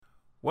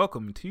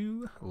Welcome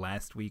to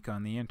Last Week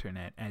on the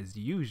Internet. As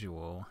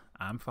usual,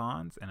 I'm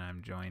Fonz, and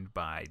I'm joined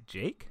by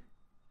Jake.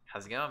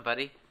 How's it going,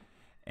 buddy?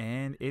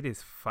 And it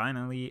is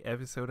finally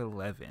episode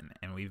 11,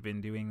 and we've been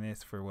doing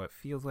this for what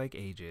feels like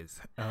ages.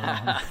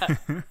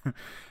 Trying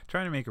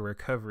to make a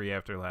recovery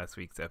after last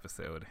week's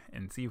episode,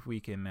 and see if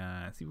we can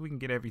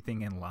get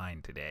everything in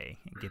line today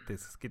and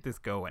get this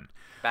going.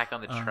 Back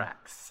on the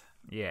tracks.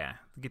 Yeah,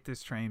 get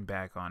this train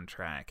back on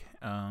track.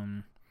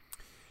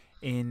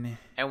 And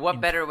what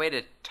better way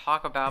to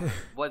talk about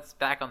what's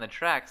back on the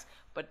tracks,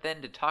 but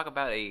then to talk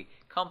about a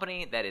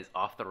company that is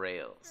off the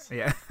rails.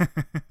 Yeah.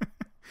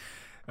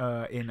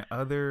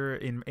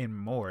 In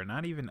more,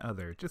 not even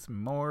other, just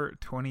more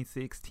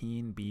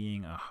 2016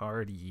 being a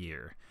hard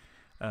year.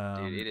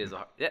 Dude, it is.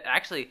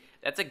 Actually,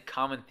 that's a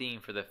common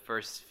theme for the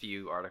first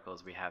few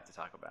articles we have to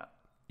talk about.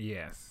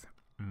 Yes.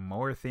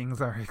 More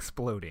things are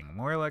exploding.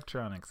 More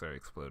electronics are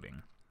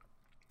exploding.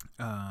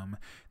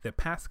 The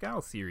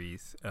Pascal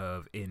series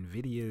of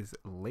NVIDIA's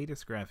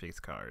latest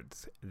graphics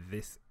cards.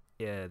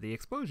 The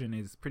explosion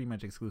is pretty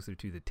much exclusive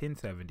to the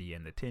 1070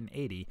 and the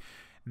 1080,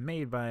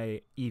 made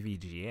by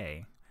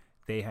EVGA.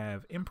 They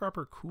have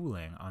improper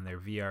cooling on their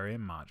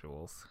VRM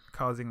modules,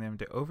 causing them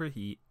to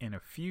overheat, and a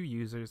few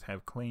users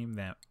have claimed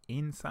that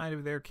inside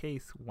of their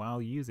case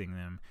while using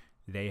them,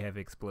 they have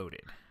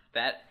exploded.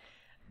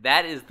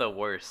 That is the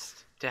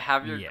worst. To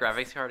have your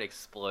graphics card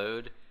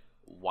explode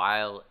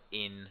while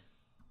in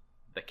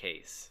the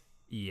case.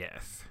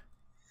 Yes.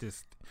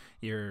 Just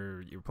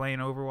you're playing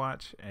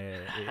Overwatch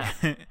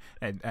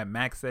at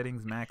max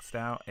settings, maxed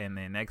out, and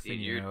then next thing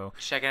you know,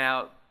 checking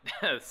out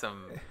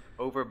some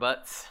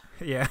overbutts.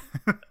 Yeah.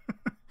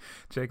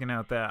 Checking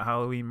out that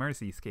Halloween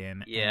Mercy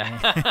skin.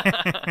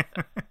 Yeah.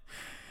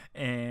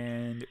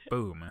 And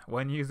boom.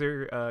 One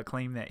user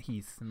claimed that he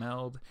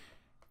smelled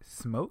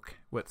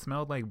what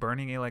smelled like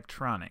burning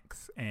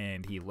electronics,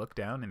 and he looked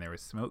down and there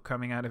was smoke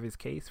coming out of his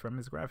case from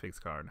his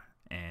graphics card.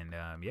 And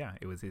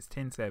it was his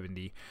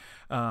 1070.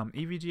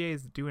 EVGA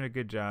is doing a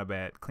good job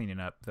at cleaning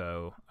up,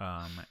 though.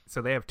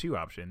 So they have two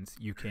options.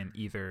 You can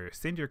either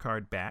send your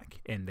card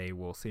back, and they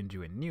will send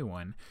you a new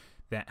one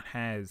that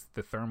has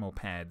the thermal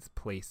pads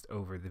placed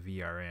over the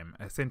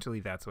VRM. Essentially,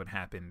 that's what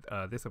happened.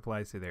 This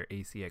applies to their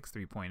ACX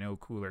 3.0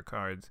 cooler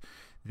cards.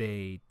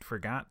 They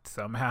forgot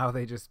somehow.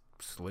 They just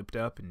slipped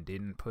up and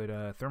didn't put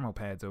thermal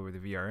pads over the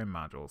VRM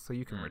modules. So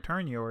you can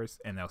return yours,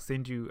 and they'll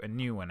send you a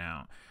new one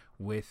out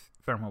with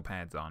thermal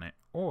pads on it,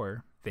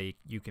 or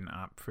you can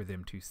opt for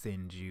them to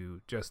send you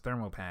just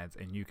thermal pads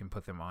and you can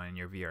put them on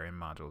your VRM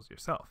modules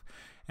yourself.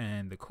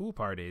 And the cool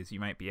part is, you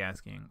might be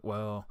asking,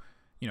 well,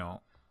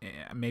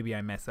 maybe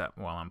I mess up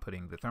while I'm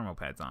putting the thermal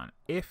pads on.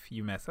 If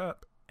you mess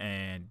up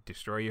and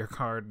destroy your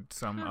card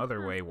some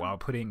other way while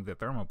putting the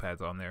thermal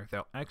pads on there,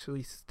 they'll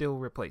actually still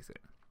replace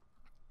it.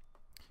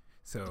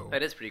 So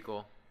that is pretty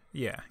cool.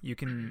 Yeah, you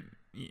can.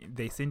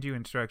 They send you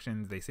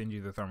instructions, they send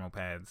you the thermal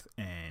pads,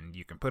 and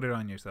you can put it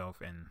on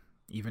yourself, and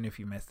even if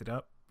you messed it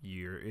up,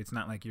 it's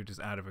not like you're just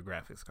out of a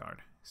graphics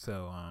card.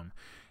 So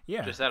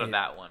just out of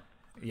that one.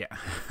 Yeah.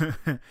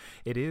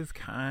 It is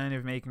kind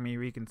of making me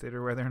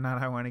reconsider whether or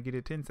not I want to get a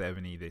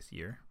 1070 this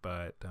year,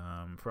 but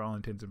for all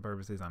intents and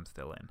purposes, I'm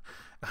still in.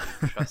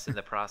 Trust in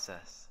the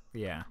process.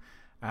 Yeah.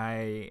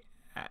 I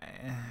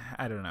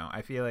don't know.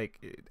 I feel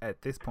like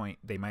at this point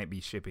they might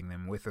be shipping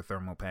them with the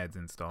thermal pads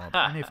installed,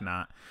 and if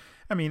not,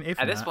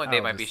 at this point they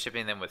might be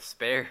shipping them with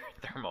spare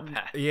thermal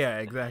pads. Yeah,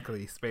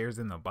 exactly. Spares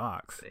in the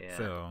box. Yeah.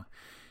 So,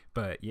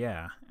 but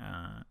yeah,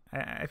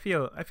 I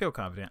feel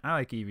confident. I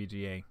like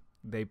EVGA.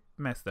 They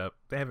messed up.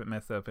 They haven't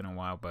messed up in a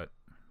while, but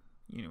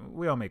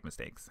we all make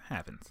mistakes.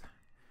 Happens.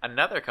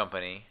 Another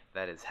company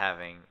that is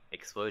having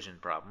explosion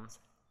problems,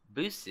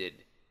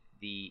 Boosted,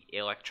 the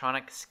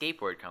electronic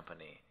skateboard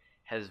company,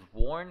 has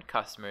warned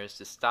customers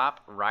to stop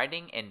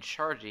riding and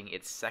charging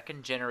its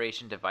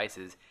second-generation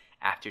devices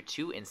after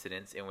two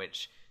incidents in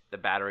which the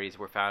batteries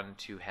were found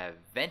to have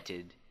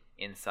vented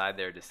inside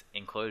their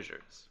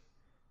enclosures.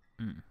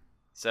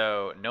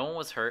 So no one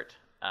was hurt,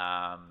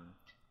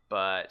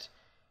 but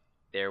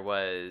there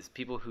was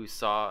people who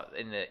saw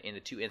in the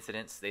two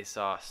incidents, they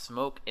saw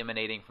smoke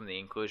emanating from the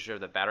enclosure of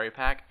the battery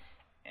pack,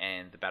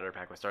 and the battery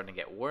pack was starting to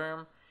get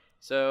warm.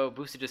 So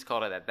Boosted just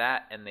called it at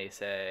that, and they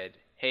said,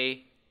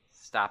 "Hey,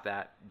 stop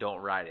that! Don't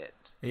ride it.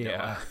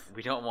 Yeah,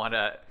 we don't want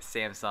a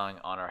Samsung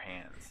on our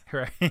hands."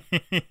 Right.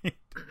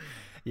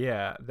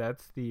 Yeah,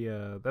 that's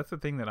the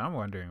thing that I'm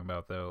wondering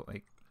about, though.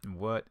 Like,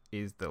 what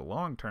is the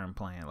long-term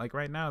plan? Like,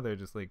 right now they're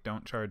just like,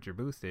 don't charge your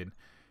Boosted,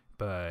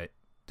 but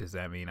does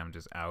that mean I'm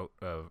just out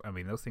of? I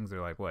mean, those things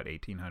are like what,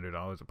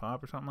 $1,800 a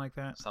pop or something like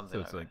that. Something.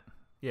 So it's like,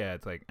 yeah,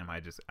 it's like, am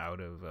I just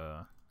out of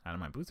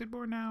my Boosted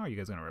board now? Are you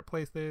guys gonna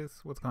replace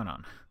this? What's going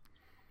on?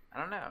 I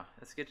don't know.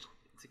 That's good.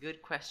 It's a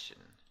good question.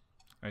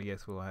 I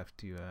guess we'll have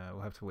to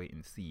wait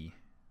and see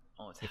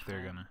if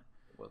they're gonna.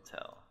 We'll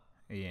tell.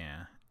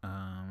 Yeah.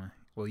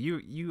 Well,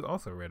 you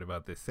also read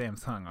about this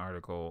Samsung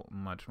article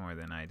much more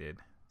than I did.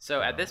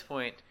 So at this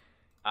point,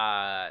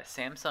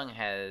 Samsung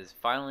has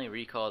finally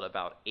recalled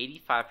about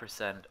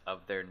 85%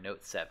 of their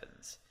Note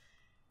 7s.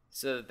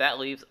 So that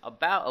leaves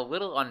about a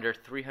little under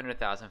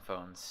 300,000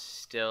 phones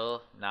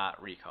still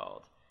not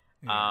recalled.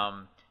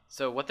 Yeah.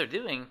 So what they're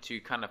doing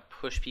to kind of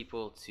push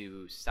people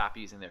to stop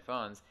using their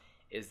phones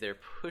is they're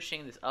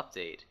pushing this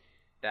update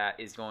that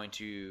is going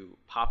to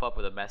pop up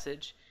with a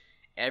message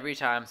every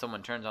time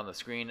someone turns on the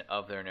screen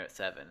of their Note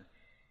 7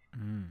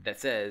 that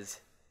says,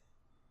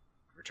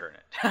 return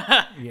it.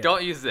 Yeah.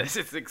 Don't use this.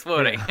 It's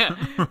exploding.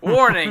 Yeah.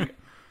 Warning,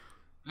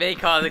 may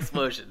cause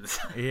explosions.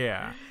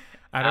 Yeah.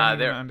 I don't even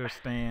they're-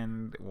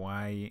 understand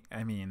why.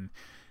 I mean,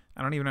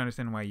 I don't even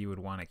understand why you would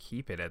want to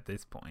keep it at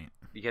this point.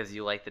 Because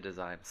you like the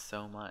design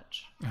so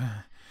much.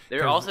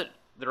 They're 'Cause-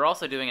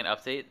 also doing an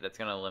update that's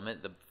going to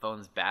limit the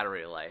phone's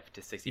battery life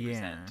to 60%.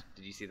 Yeah.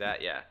 Did you see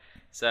that? Yeah.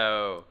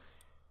 So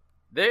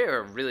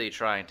they're really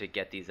trying to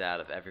get these out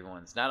of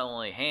everyone's not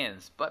only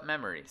hands but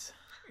memories.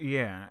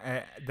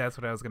 Yeah, that's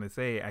what I was gonna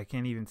say. I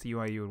can't even see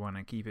why you would want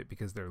to keep it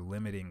because they're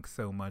limiting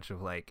so much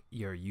of like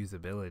your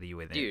usability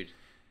with it. Dude,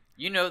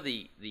 you know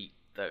the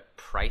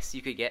price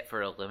you could get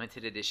for a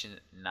limited edition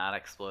not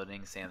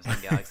exploding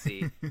Samsung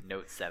Galaxy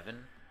Note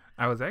 7?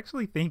 I was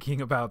actually thinking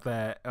about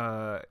that.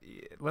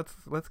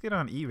 Let's get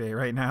on eBay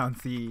right now and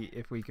see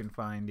if we can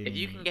find any. If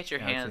you can get your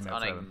Galaxy hands Note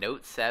on a 7.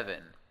 Note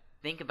 7,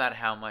 think about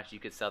how much you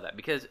could sell that.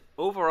 Because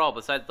overall,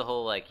 besides the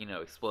whole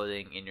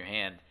exploding in your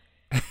hand,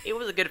 it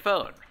was a good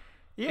phone.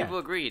 Yeah. People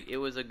agreed it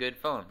was a good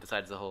phone.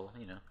 Besides the whole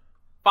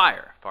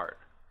fire part.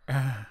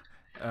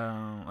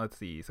 Let's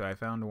see. So I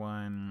found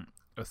one,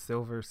 a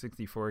silver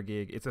 64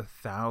 gig. It's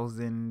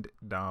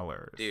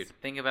 $1,000. Dude,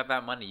 think about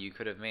that money you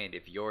could have made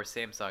if your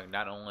Samsung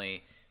not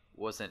only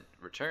wasn't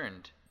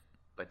returned,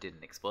 but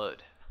didn't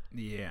explode.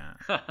 Yeah,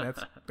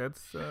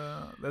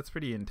 that's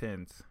pretty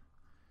intense.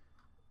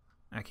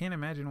 I can't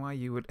imagine why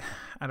you would.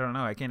 I don't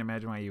know. I can't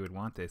imagine why you would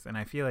want this. And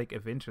I feel like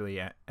eventually,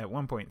 at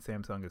one point,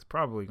 Samsung is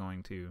probably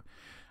going to.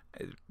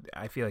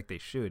 I feel like they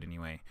should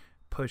anyway.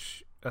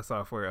 Push a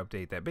software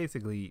update that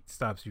basically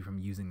stops you from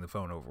using the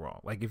phone overall.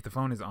 Like if the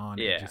phone is on,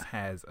 Yeah. it just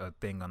has a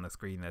thing on the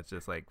screen that's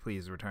just like,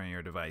 please return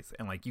your device,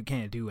 and like you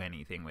can't do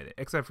anything with it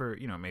except for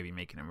maybe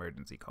make an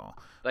emergency call.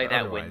 Like But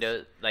that otherwise-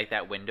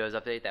 Windows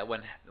update that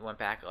went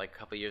back like a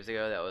couple years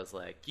ago. That was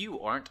like,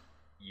 you aren't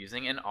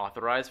using an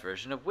authorized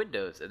version of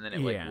Windows, and then it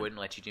Yeah. wouldn't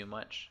let you do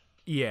much.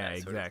 Yeah,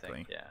 That sort of thing.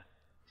 exactly. Yeah,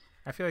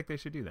 I feel like they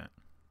should do that.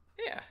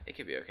 yeah, it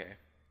could be okay.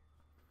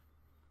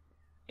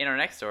 In our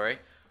next story,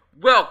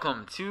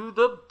 welcome to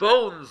the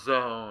Bone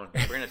Zone.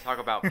 We're going to talk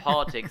about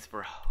politics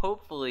for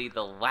hopefully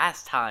the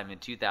last time in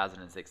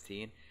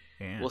 2016.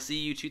 Yeah. We'll see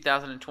you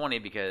 2020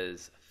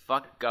 because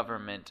fuck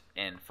government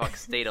and fuck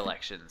state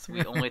elections.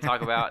 We only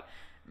talk about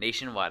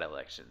nationwide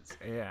elections.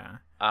 Yeah.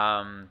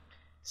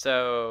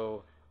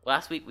 So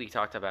last week we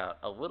talked about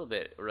a little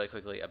bit, really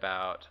quickly,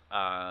 about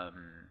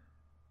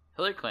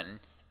Hillary Clinton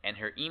and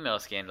her email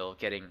scandal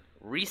getting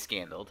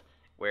re-scandaled,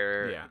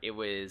 where Yeah. it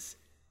was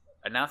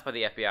announced by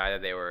the FBI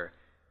that they were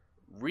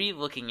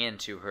re-looking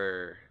into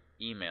her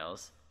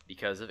emails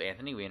because of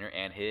Anthony Weiner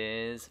and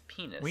his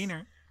penis.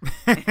 Wiener.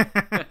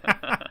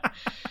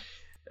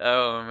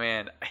 Oh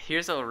man,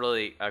 here's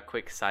a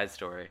quick side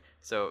story.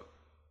 So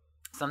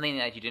something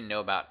that you didn't know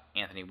about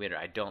Anthony Weiner,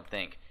 I don't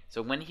think.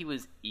 So when he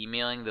was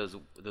emailing those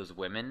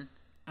women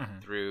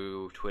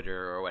through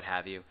Twitter or what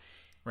have you,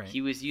 Right.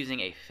 he was using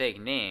a fake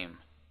name.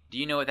 Do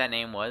you know what that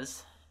name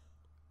was?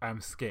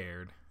 I'm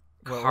scared.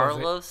 What was it?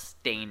 Carlos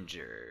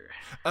Danger.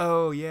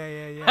 Oh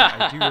yeah.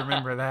 I do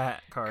remember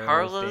that.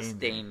 Carlos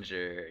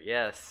Danger.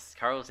 Yes,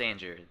 Carlos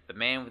Danger, the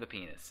man with the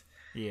penis.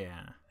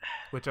 Yeah.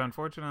 Which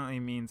unfortunately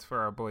means for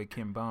our boy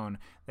Kim Bone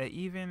that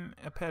even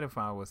a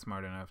pedophile was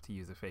smart enough to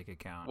use a fake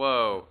account.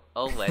 Whoa,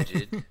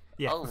 alleged.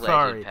 Yeah, alleged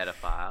sorry.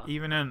 pedophile.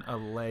 Even an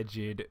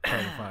alleged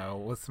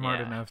pedophile was smart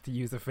Yeah. enough to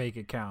use a fake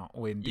account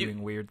when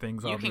doing weird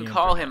things on You the can internet.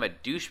 call him a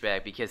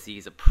douchebag because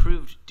he's a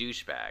proved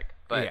douchebag,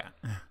 but Yeah.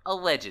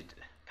 alleged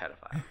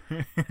pedophile.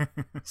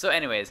 So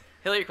anyways,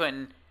 Hillary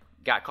Clinton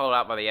got called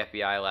out by the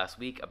FBI last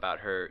week about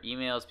her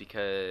emails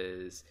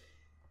because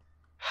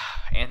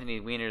Anthony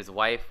Weiner's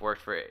wife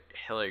worked for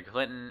Hillary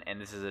Clinton, and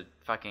this is a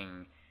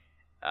fucking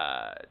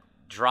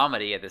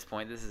dramedy at this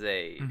point. This is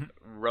a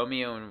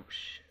Romeo and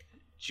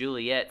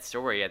Juliet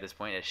story at this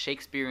point, a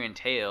Shakespearean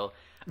tale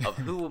of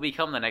who will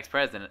become the next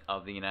president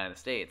of the United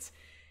States.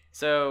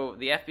 So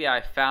the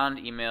FBI found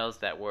emails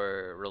that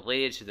were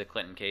related to the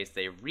Clinton case.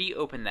 They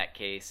reopened that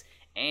case,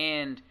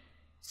 and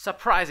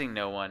surprising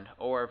no one,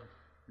 or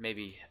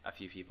maybe a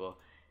few people,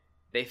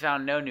 they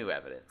found no new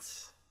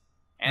evidence.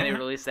 And they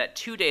released that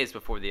 2 days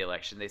before the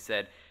election. They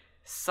said,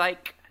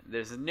 psych,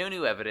 there's no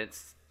new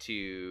evidence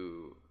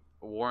to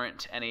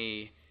warrant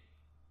any,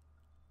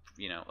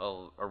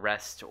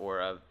 arrest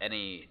or of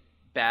any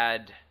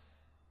bad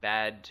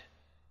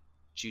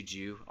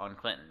juju on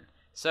Clinton.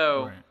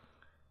 So, Right.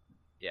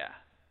 yeah.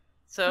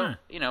 So,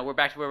 we're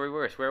back to where we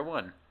were, square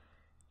one.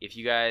 If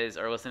you guys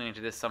are listening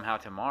to this somehow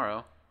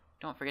tomorrow,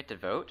 don't forget to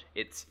vote.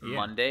 It's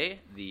Monday,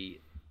 the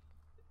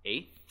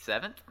 8th?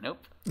 7th?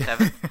 Nope.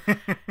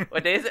 7th.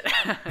 What day is it?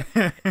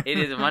 It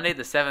is Monday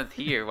the 7th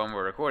here when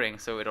we're recording,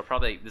 so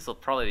this will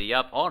probably be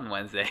up on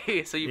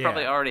Wednesday. So you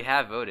probably already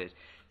have voted.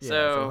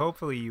 So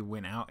hopefully you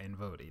went out and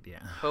voted.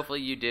 Yeah.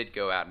 Hopefully you did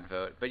go out and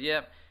vote. But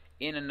yeah,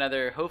 in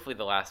another, hopefully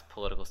the last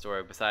political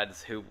story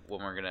besides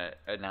when we're gonna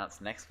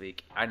announce next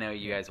week. I know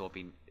you guys won't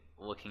be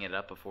looking it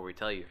up before we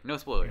tell you. No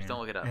spoilers. Don't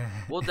look it up.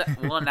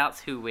 We'll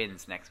announce who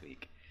wins next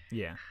week.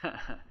 Yeah.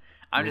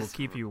 We'll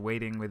keep you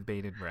waiting with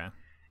bated breath.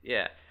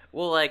 Yeah.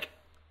 Well, like,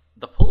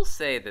 the polls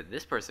say that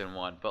this person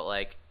won, but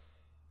like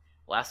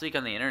last week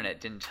on the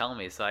internet didn't tell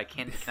me, so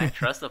can I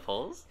trust the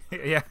polls?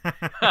 Yeah.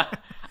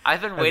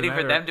 I've been waiting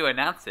for them to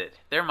announce it.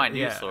 They're my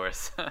news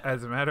source.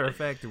 As a matter of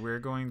fact, we're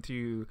going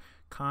to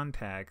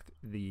contact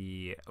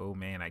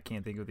I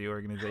can't think of the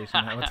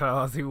organization that will tell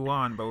us who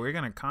won, but we're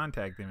going to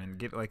contact them and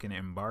get like an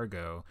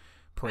embargo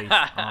placed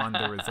on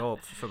the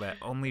results so that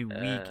only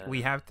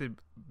we have to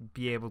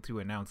be able to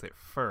announce it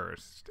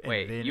first.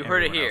 Wait, and then you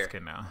heard it here.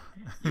 Can know.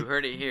 You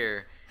heard it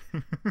here.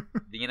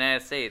 The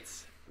United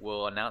States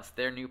will announce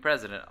their new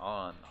president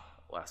on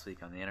last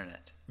week on the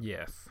internet.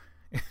 Yes.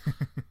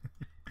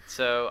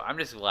 So I'm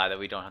just glad that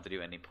we don't have to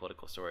do any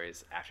political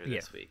stories after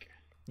this week.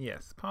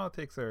 Yes,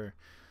 politics are...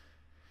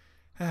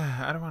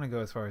 I don't want to go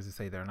as far as to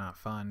say they're not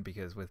fun,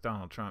 because with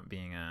Donald Trump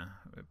being a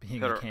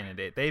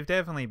candidate, they've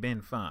definitely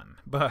been fun.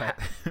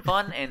 But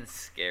fun and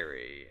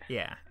scary.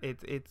 Yeah,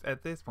 it's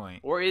at this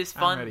point. Or is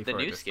fun the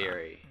new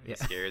scary? Is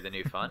scary the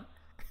new fun?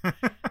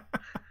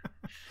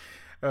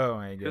 Oh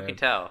my god. Who can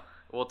tell?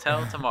 We'll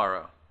tell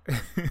tomorrow.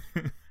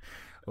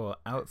 Well,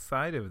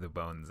 outside of the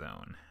Bone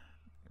Zone,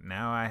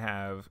 now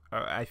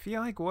I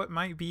feel like what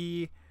might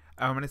be,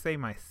 I'm going to say,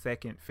 my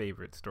second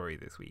favorite story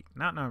this week.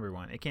 Not number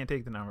one. It can't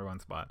take the number one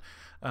spot.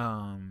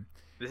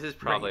 This is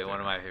probably one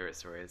of my favorite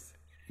stories.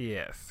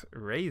 Yes.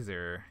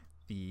 Razer,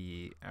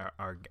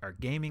 our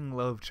gaming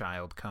love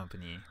child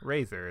company,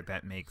 Razer,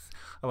 that makes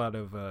a lot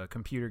of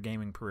computer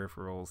gaming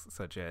peripherals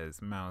such as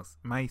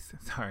mice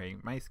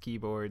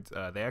keyboards.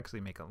 They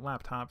actually make a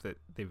laptop that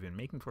they've been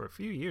making for a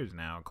few years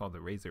now called the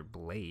Razer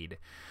Blade.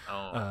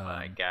 Oh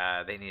my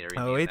god, they need to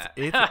rename that.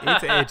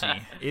 It's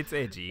edgy. It's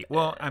edgy.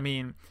 Well, I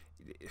mean,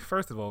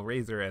 first of all,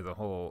 Razer as a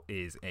whole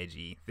is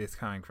edgy. This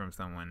coming from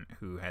someone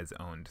who has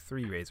owned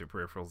 3 Razer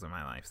peripherals in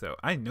my life, so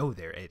I know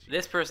they're edgy.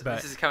 This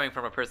is coming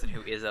from a person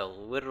who is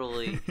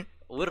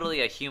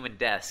literally a human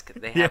desk.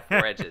 They have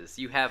 4 edges.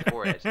 You have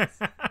 4 edges.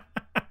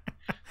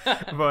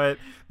 But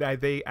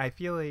I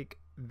feel like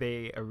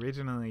they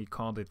originally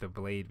called it the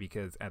Blade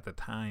because at the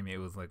time it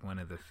was like one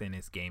of the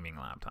thinnest gaming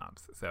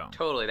laptops. So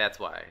totally, that's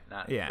why.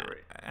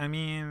 I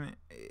mean,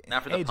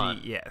 not for the edgy, pun.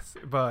 yes,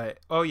 but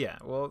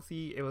well,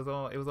 see, it was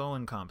all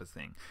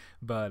encompassing.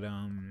 But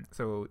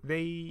so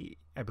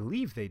I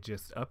believe they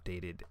just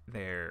updated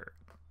their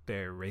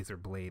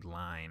Razer Blade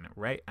line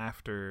right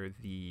after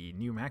the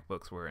new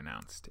MacBooks were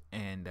announced,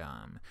 and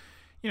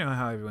you know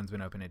how everyone's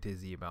been up in a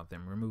tizzy about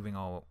them removing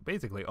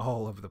basically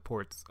all of the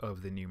ports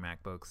of the new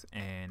MacBooks,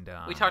 and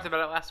we talked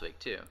about it last week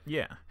too.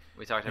 Yeah,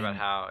 we talked about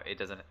how it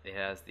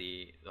has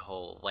the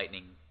whole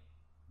Lightning,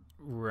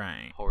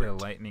 right? Port. The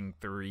Lightning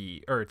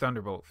 3 or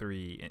Thunderbolt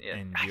 3,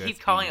 and I USB. keep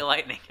calling it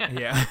Lightning.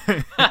 Yeah,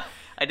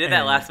 I did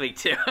that last week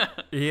too.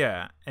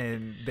 Yeah,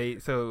 and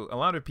so a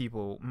lot of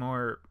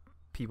more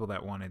people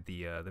that wanted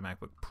the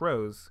MacBook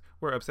Pros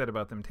were upset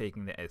about them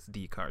taking the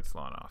SD card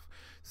slot off.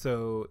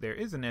 So there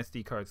is an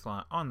SD card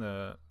slot on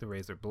the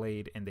Razer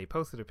Blade, and they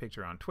posted a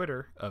picture on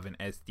Twitter of an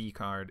SD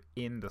card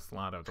in the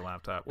slot of the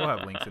laptop. We'll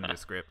have links in the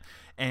script.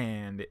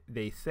 And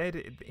they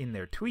said in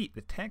their tweet,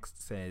 the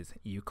text says,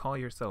 "You call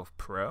yourself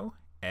Pro?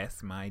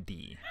 S my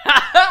D."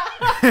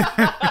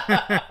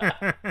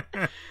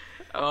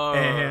 Oh.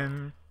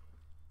 And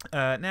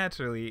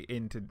naturally,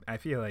 I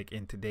feel like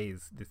in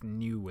today's this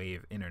new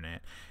wave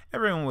internet,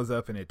 everyone was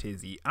up in a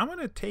tizzy. I'm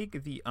gonna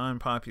take the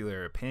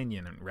unpopular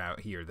opinion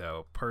route here,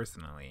 though.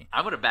 Personally,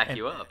 I'm gonna back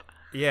you up.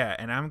 Yeah,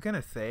 and I'm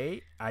gonna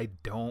say I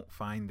don't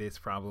find this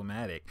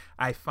problematic.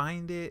 I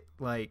find it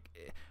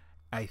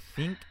I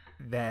think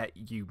that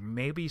you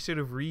maybe should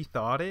have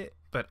rethought it,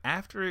 but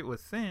after it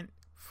was sent,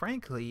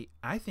 frankly,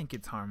 I think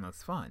it's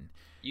harmless fun.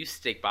 You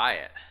stick by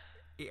it.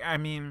 I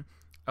mean,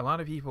 a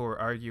lot of people were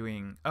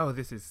arguing, oh,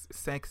 this is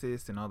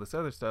sexist and all this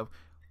other stuff.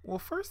 Well,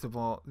 first of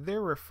all,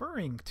 they're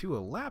referring to a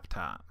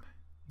laptop.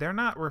 They're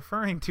not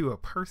referring to a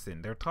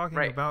person. They're talking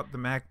about the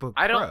MacBook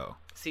Pro.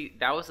 See,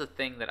 that was the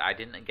thing that I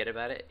didn't get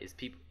about it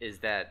is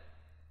that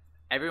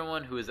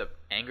everyone who was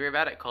angry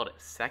about it called it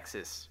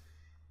sexist.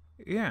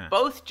 Yeah.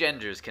 Both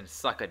genders can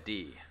suck a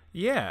D.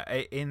 Yeah,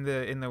 in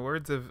the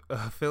words of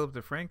Philip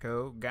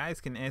DeFranco,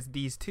 guys can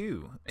SDs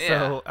too.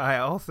 Yeah.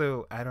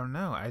 So I don't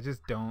know. I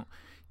just don't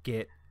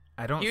get.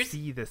 I don't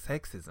see the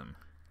sexism.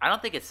 I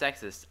don't think it's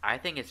sexist. I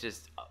think it's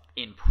just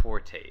in poor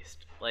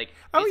taste. Like,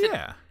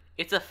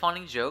 it's a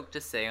funny joke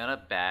to say on a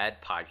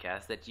bad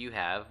podcast that you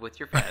have with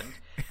your friend.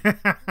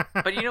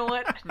 But you know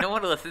what? No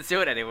one listens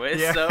to it anyway,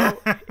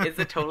 so it's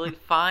a totally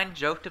fine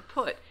joke to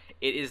put.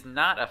 It is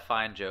not a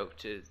fine joke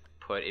to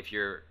put if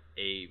you're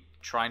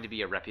trying to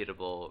be a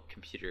reputable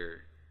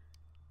computer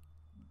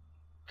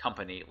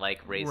company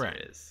like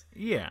Razer is.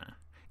 Yeah.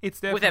 It's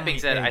definitely with that being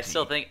said,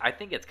 edgy. I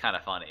think it's kind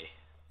of funny.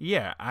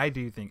 Yeah, I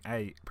do think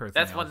I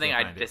personally. That's one thing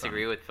I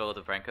disagree with Phil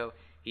DeFranco.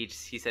 He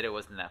said it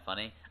wasn't that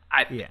funny.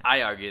 Yeah.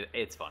 I argue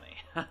it's funny.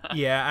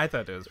 Yeah, I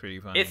thought that was pretty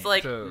funny. It's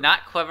like So-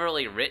 not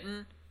cleverly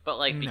written, but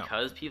like No.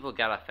 because people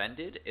got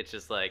offended, it's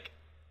just like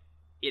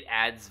it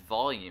adds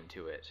volume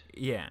to it.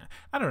 Yeah,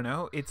 I don't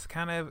know. It's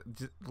kind of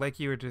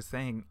like you were just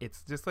saying.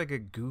 It's just like a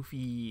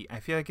goofy. I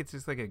feel like it's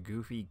just like a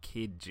goofy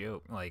kid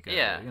joke. Like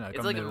Yeah, like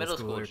it's like a middle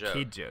school schooler joke.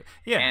 kid joke.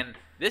 Yeah, And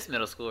this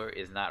middle schooler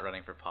is not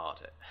running for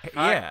politics.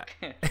 Yeah.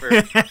 For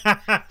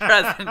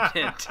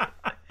president.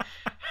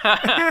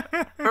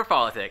 For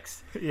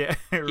politics. Yeah,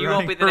 He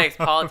won't be the next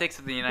politics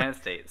of the United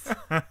States.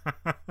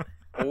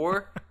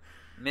 Or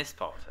Miss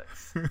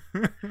Politics.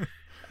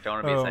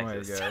 Don't want to be Oh a my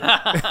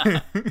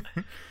sexist. God.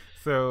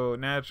 So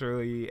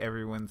naturally,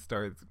 everyone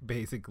starts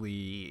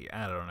basically,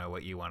 I don't know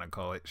what you want to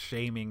call it,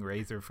 shaming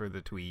Razor for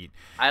the tweet.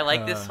 I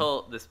like this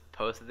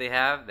post that they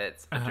have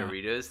that's a Uh-huh.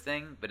 Doritos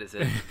thing, but it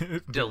says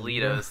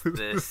Doritos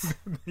this.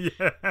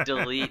 Yeah.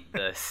 Delete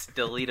this.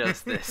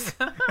 Doritos this.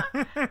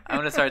 I'm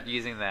gonna start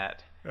using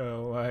that.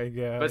 Oh my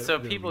God. But so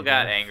people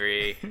got Doritos.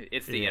 angry.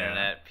 It's the Yeah.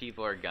 internet.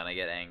 People are gonna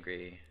get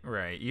angry.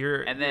 Right.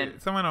 And then-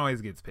 someone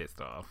always gets pissed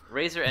off.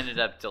 Razor ended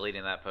up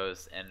deleting that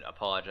post and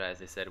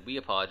apologized. They said, "We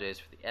apologize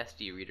for the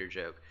SD reader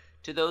joke.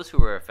 To those who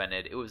were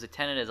offended, it was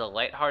intended as a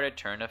lighthearted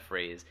turn of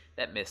phrase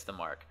that missed the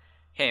mark."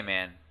 Hey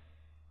man,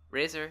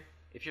 Razor,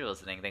 if you're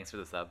listening, thanks for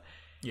the sub.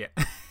 Yeah.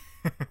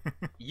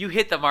 You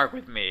hit the mark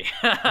with me.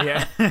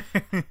 Yeah.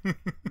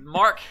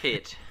 Mark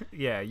hit.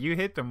 Yeah, you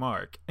hit the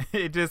mark.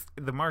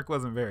 The mark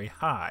wasn't very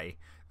high.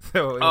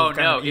 So it Oh was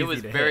kinda no, it easy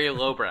was to very hit.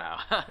 lowbrow.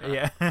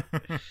 Yeah.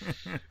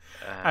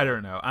 I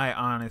don't know. I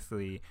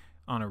honestly,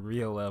 on a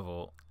real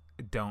level,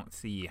 don't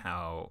see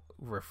how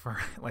we're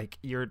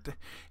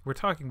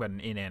talking about an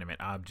inanimate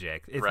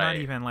object. It's not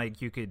Right. even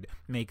like you could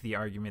make the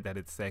argument that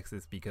it's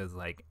sexist because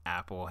like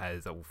Apple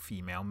has a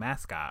female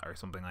mascot or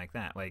something like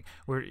that. Like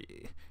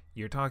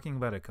you're talking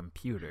about a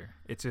computer.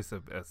 It's just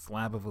a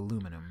slab of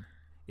aluminum.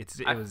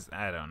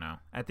 I don't know.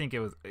 I think it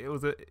was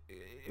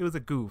a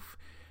goof.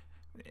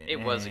 It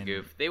was a And,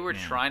 goof. They were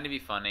yeah. trying to be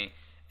funny.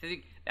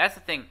 That's the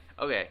thing.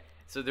 Okay,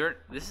 so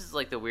this is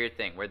like the weird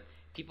thing where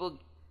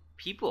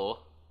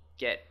people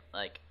get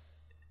like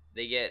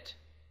they get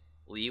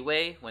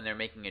leeway when they're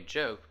making a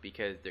joke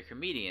because they're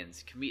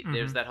comedians.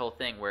 There's that whole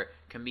thing where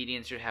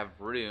comedians should have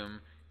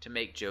room to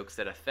make jokes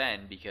that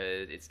offend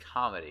because it's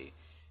comedy.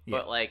 Yeah.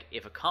 But like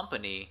if a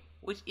company,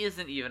 which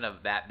isn't even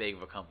that big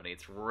of a company,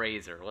 it's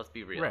Razer. Let's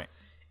be real. Right.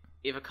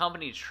 If a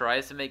company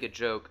tries to make a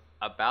joke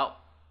about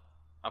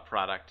a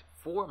product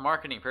for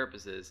marketing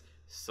purposes,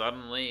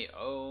 suddenly,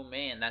 oh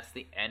man, that's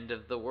the end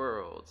of the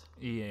world.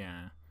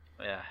 Yeah.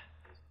 Yeah.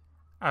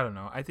 I don't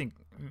know. I think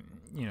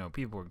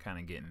people were kind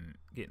of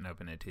getting up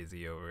in a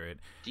tizzy over it.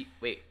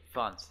 Wait,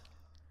 Fonz,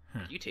 Huh.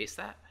 do you taste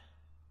that?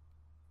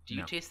 Do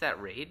you No. taste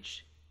that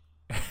rage?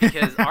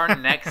 Because our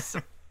next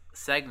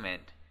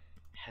segment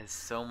has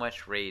so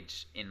much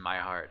rage in my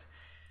heart.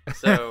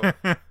 So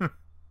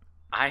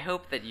I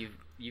hope that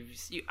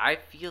I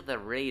feel the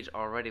rage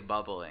already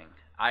bubbling.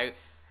 I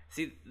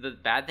see the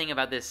bad thing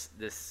about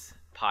this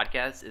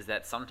podcast is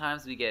that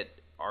sometimes we get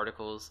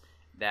articles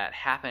that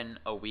happen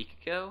a week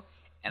ago,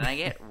 and I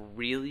get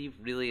really,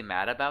 really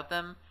mad about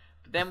them.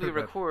 But then we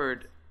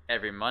record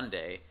every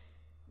Monday,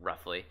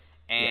 roughly,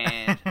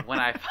 and when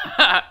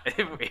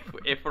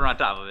if we're on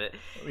top of it,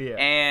 Yeah.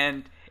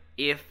 and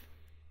if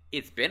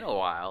it's been a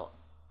while,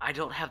 I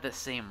don't have the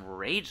same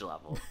rage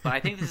level. But I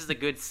think this is a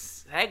good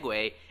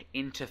segue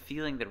into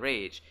feeling the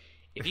rage.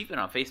 If you've been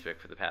on Facebook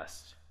for the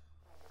past...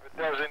 It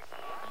doesn't.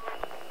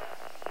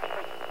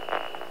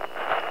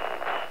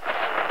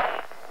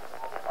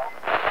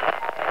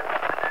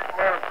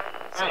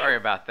 Sorry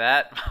about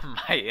that.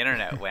 My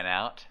internet went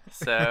out.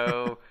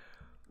 So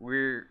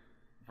we're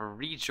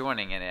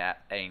rejoining it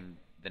in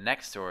the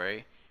next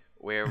story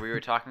where we were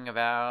talking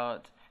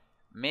about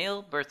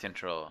male birth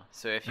control.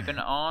 So if you've been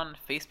on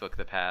Facebook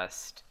the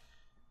past,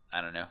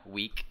 I don't know,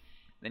 week,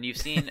 then you've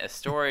seen a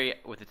story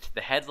with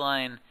the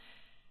headline,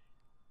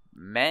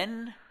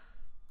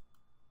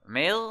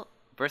 Male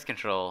birth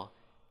control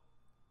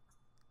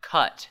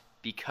cut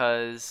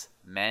because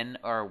men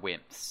are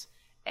wimps.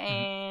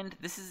 And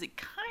this is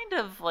kind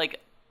of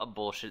like a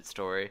bullshit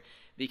story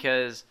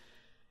because,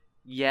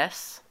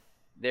 yes,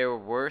 there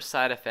were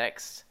side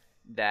effects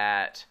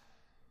that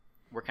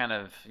were kind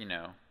of,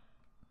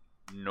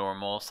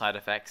 normal side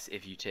effects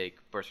if you take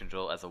birth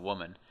control as a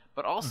woman.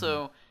 But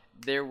also,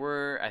 there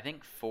were, I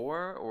think,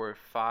 4 or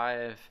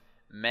 5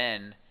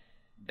 men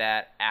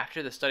that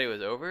after the study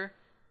was over,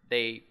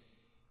 they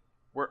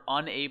were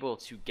unable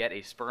to get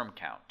a sperm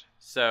count.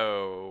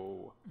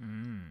 So...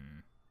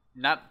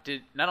 Not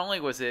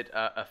only was it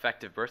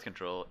effective birth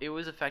control, it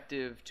was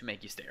effective to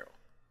make you sterile.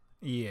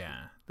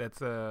 Yeah,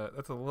 that's a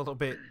little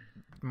bit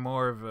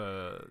more of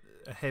a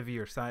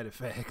heavier side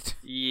effect.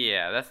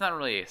 Yeah, that's not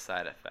really a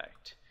side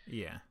effect.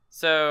 Yeah.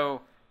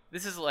 So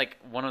this is like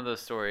one of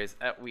those stories.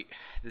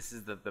 This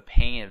is the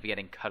pain of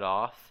getting cut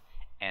off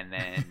and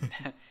then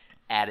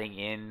adding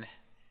in.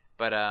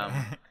 But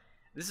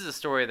this is a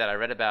story that I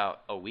read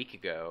about a week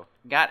ago.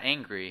 Got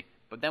angry,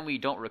 but then we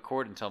don't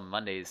record until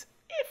Mondays,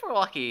 if we're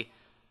lucky.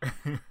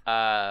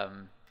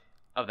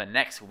 of the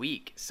next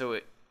week. So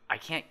I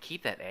can't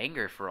keep that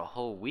anger for a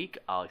whole week.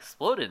 I'll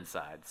explode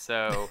inside.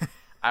 So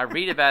I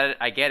read about it,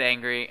 I get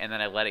angry, and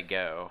then I let it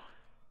go.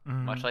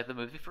 Much like the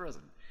movie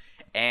Frozen.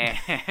 And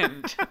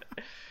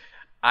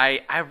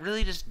I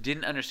really just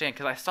didn't understand,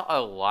 because I saw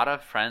a lot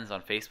of friends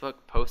on Facebook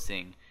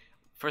posting.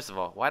 First of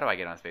all, why do I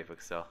get on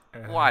Facebook still?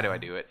 Why do I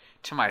do it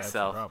to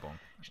myself? That's the problem.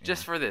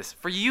 Just for this,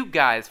 for you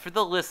guys, for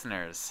the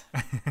listeners.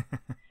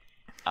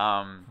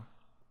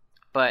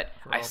 But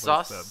I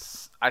saw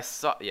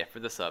for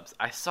the subs.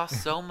 I saw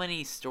so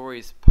many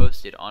stories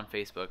posted on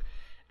Facebook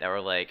that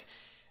were like,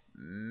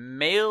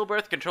 male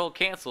birth control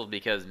canceled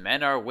because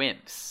men are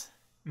wimps.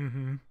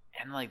 Mm-hmm.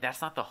 And like,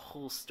 that's not the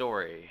whole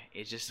story.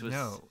 It just was.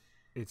 No,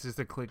 it's just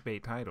a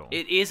clickbait title.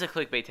 It is a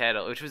clickbait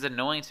title, which was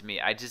annoying to me.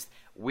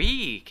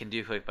 We can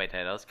do clickbait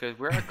titles because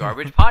we're a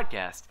garbage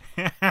podcast.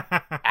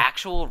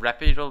 Actual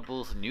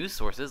reputable news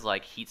sources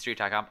like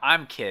HeatStreet.com.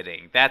 I'm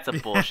kidding. That's a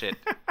bullshit.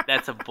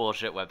 That's a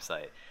bullshit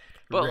website.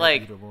 But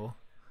reputable. Like,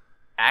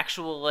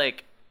 actual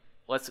like,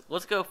 let's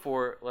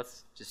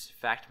just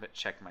fact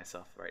check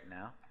myself right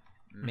now.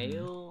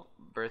 Male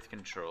birth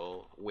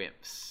control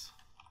wimps.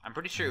 I'm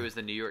pretty sure it was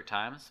the New York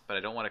Times, but I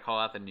don't want to call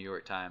out the New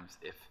York Times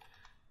if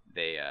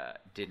they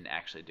didn't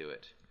actually do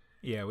it.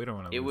 Yeah, we don't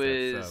want to It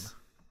lose that was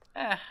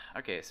sub.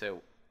 Okay,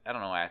 so I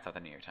don't know why I thought the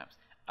New York Times.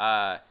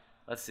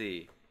 Let's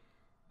see.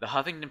 The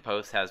Huffington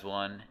Post has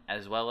one,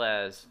 as well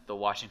as the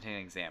Washington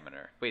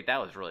Examiner. Wait,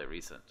 that was really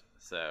recent.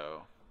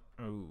 So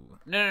Ooh.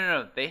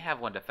 No. They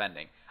have one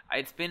defending.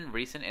 It's been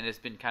recent, and it's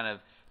been kind of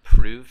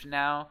proved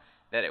now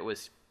that it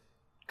was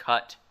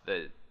cut.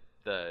 The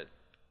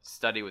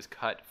study was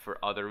cut for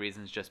other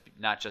reasons,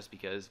 not just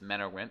because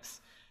men are wimps,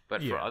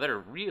 but for other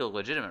real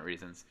legitimate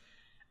reasons.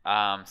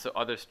 So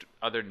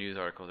other news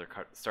articles are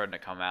starting to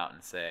come out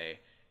and say,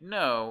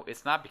 no,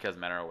 it's not because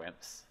men are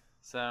wimps.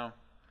 So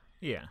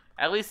yeah,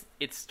 at least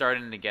it's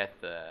starting to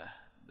get the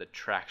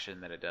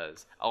traction that it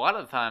does. A lot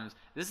of the times,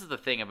 this is the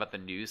thing about the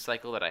news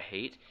cycle that I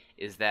hate,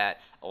 is that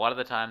a lot of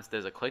the times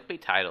there's a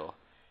clickbait title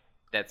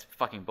that's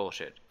fucking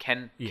bullshit.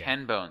 Ken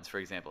Bones, for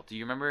example. Do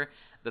you remember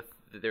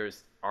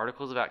there's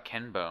articles about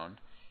Ken Bone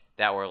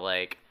that were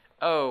like,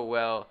 oh,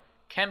 well,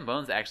 Ken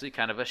Bone's actually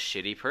kind of a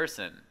shitty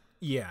person.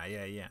 Yeah.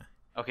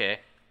 Okay,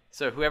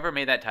 so whoever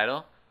made that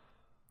title,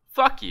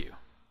 fuck you.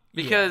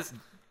 Because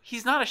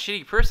he's not a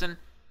shitty person.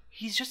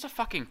 He's just a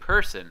fucking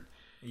person.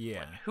 Yeah.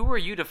 Like, who are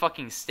you to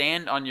fucking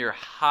stand on your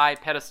high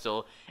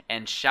pedestal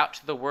and shout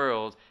to the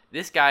world,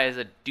 this guy is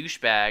a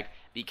douchebag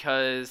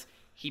because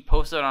he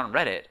posted on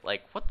Reddit?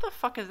 Like, what the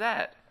fuck is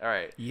that? All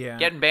right. Yeah.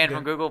 Getting banned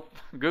from Google.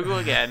 Google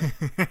again.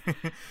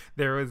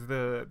 There was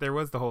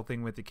the whole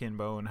thing with the Ken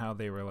Bone, how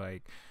they were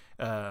like,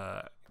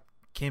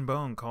 Ken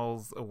Bone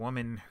calls a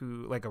woman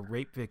who, like, a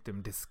rape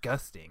victim,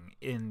 disgusting.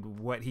 In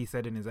what he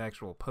said in his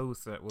actual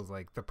post, that was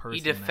like the person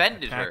he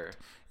defended her.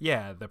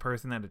 Yeah, the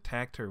person that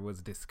attacked her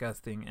was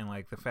disgusting, and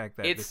like the fact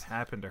that this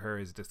happened to her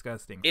is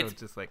disgusting. So it's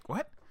just like,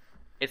 what?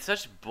 It's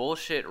such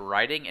bullshit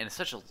writing and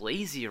such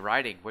lazy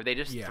writing where they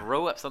just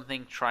throw up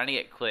something trying to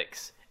get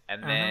clicks,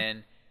 and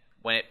then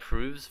when it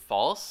proves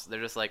false,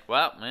 they're just like,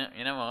 well,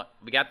 you know what?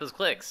 We got those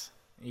clicks.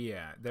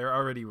 Yeah, they're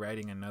already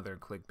writing another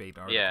clickbait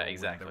article. Yeah,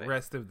 exactly. When the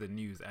rest of the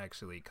news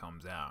actually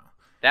comes out.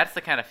 That's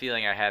the kind of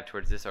feeling I have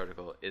towards this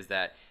article, is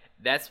that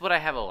that's what I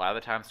have a lot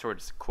of the times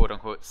towards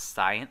quote-unquote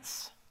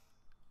science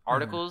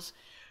articles.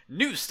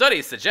 New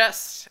study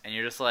suggests, and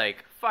you're just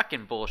like,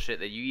 fucking bullshit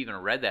that you even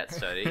read that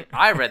study.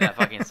 I read that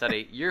fucking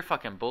study. You're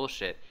fucking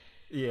bullshit.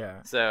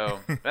 Yeah. So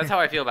that's how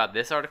I feel about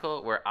this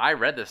article, where I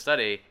read the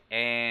study,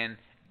 and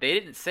they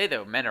didn't say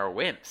that men are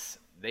wimps.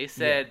 They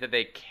said that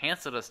they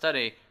canceled a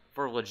study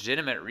for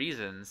legitimate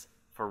reasons,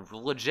 for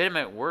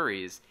legitimate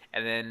worries,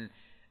 and then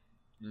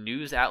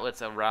news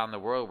outlets around the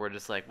world were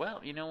just like,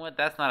 well, you know what?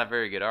 That's not a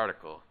very good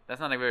article.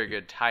 That's not a very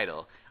good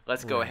title.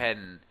 Let's go ahead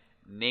and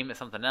name it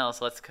something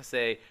else. Let's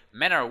say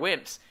men are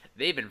wimps.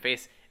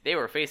 They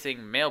were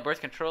facing male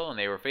birth control, and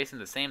they were facing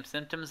the same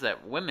symptoms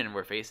that women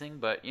were facing.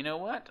 But you know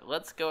what?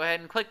 Let's go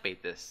ahead and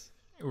clickbait this.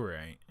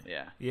 Right.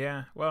 Yeah.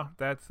 Yeah. Well,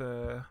 that's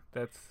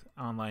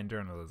online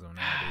journalism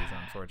nowadays,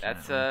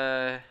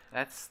 unfortunately.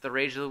 That's the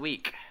rage of the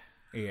week.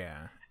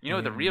 Yeah. You know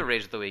what the real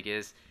rage of the week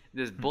is?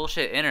 This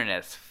bullshit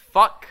internet.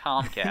 Fuck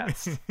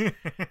Comcast.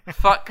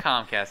 Fuck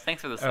Comcast.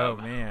 Thanks for the sub.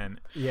 Oh man.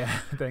 Yeah.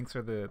 Thanks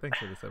for the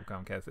sub,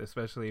 Comcast,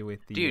 especially with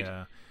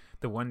the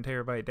 1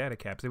 terabyte data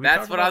caps.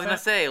 That's what I was gonna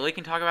say. We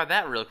can talk about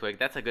that real quick.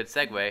 That's a good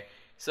segue.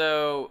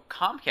 So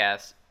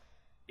Comcast,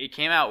 it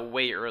came out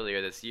way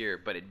earlier this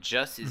year, but it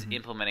just is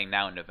implementing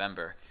now in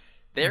November.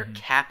 They're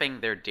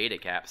capping their data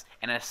caps,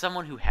 and as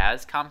someone who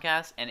has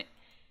Comcast,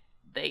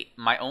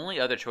 my only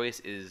other choice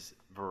is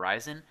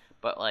Verizon,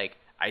 but like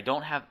I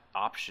don't have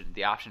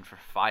the option for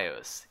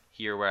FiOS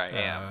here where I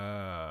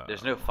am.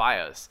 There's no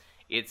FiOS.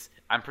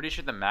 I'm pretty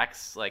sure the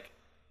max like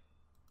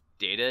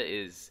data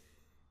is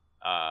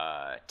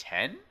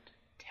 10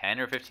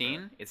 or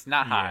 15. It's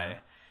not high.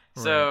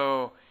 Right.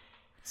 So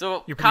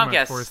you're Comcast, pretty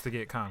much forced to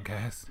get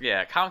Comcast.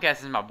 Yeah,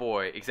 Comcast is my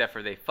boy, except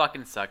for they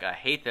fucking suck. I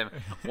hate them.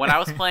 When I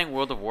was playing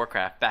World of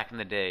Warcraft back in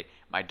the day,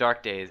 my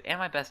dark days and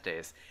my best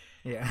days.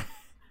 Yeah.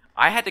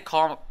 I had to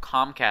call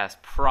Comcast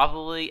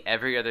probably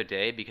every other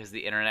day because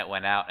the internet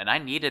went out, and I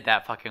needed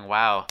that fucking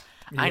WoW.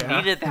 I Yeah.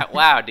 needed that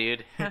WoW,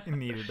 dude.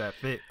 Needed that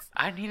fix.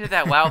 I needed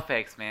that WoW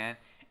fix, man.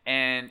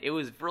 And it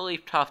was really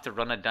tough to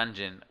run a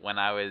dungeon when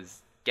I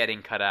was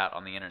getting cut out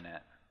on the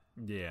internet.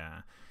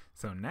 Yeah.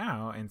 So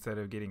now, instead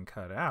of getting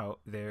cut out,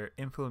 they're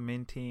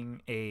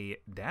implementing a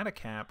data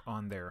cap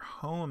on their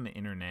home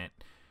internet,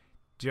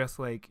 just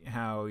like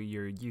how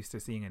you're used to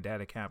seeing a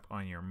data cap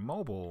on your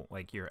mobile,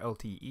 like your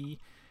LTE.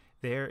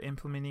 They're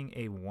implementing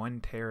a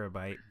 1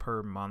 terabyte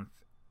per month,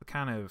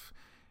 kind of,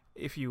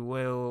 if you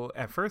will.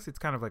 At first, it's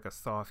kind of like a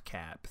soft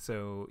cap.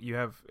 So you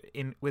have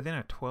within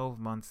a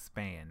 12-month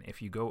span,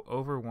 if you go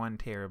over 1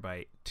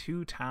 terabyte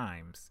 2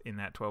 times in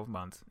that 12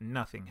 months,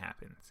 nothing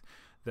happens.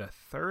 The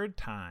third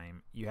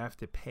time, you have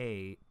to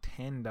pay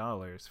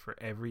 $10 for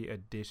every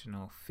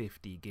additional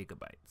 50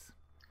 gigabytes.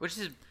 Which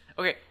is,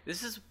 okay,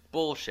 this is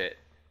bullshit.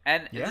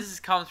 And Yeah? this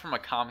comes from a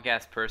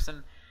Comcast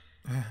person.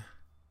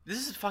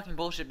 This is fucking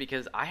bullshit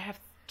because I have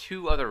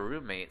 2 other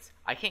roommates.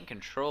 I can't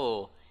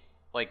control,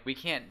 like, we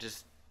can't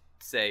just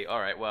say, all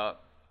right, well,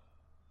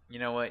 you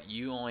know what,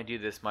 you only do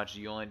this much,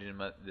 you only do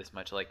this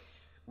much. Like,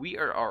 we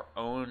are our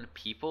own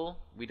people.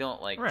 We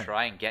don't, like, Right.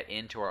 try and get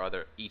into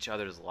each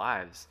other's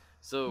lives.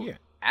 So Yeah.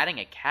 adding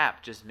a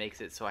cap just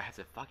makes it so I have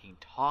to fucking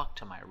talk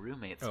to my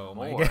roommates Oh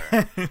more.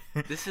 my god.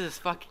 This is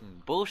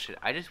fucking bullshit.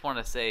 I just want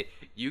to say,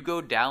 you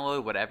go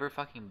download whatever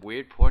fucking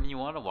weird porn you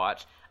want to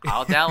watch.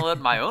 I'll download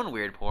my own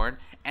weird porn,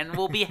 and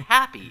we'll be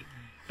happy.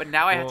 But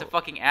now I have to Well-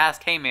 fucking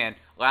ask, hey man,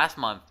 last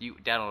month you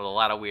downloaded a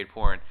lot of weird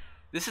porn.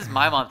 This is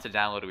my month to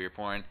download weird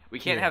porn. We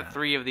can't Yeah. have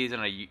 3 of these in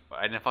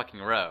a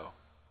fucking row.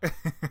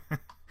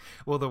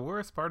 Well, the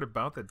worst part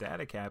about the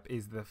data cap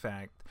is the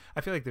fact,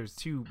 I feel like there's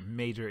 2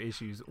 major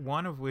issues,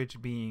 one of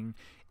which being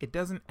it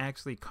doesn't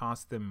actually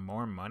cost them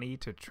more money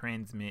to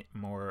transmit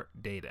more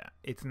data.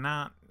 It's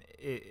not,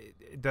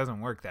 it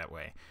doesn't work that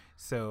way.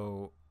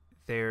 So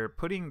they're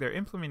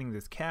implementing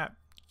this cap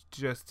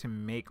just to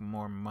make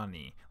more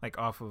money, like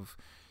off of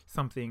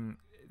something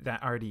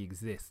that already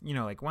exists. You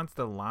know, like once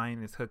the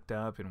line is hooked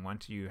up and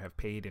once you have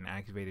paid and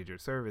activated your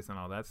service and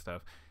all that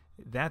stuff,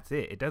 that's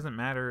it. It doesn't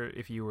matter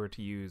if you were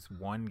to use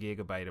 1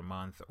 gigabyte a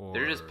month or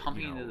They're just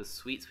pumping you know, into the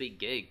sweet, sweet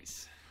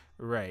gigs.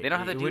 right. They don't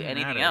have to It do wouldn't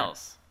anything matter.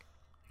 else.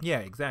 Yeah,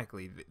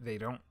 exactly. They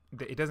don't.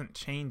 It doesn't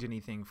change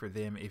anything for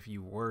them if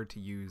you were to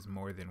use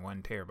more than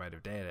 1 terabyte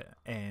of data.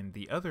 And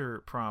the other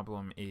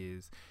problem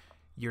is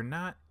you're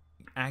not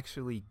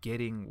actually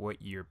getting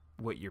what you're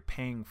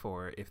paying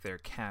for if they're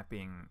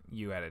capping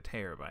you at a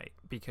terabyte,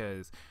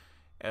 because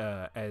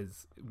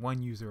as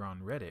one user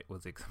on Reddit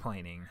was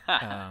explaining,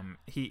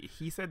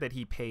 he said that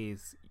he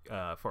pays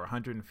for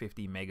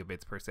 150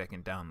 megabits per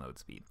second download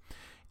speed,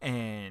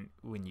 and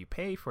when you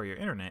pay for your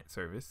internet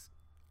service,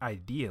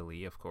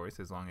 ideally, of course,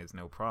 as long as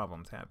no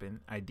problems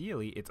happen,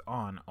 ideally it's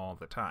on all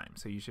the time.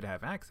 So you should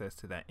have access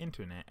to that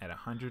internet at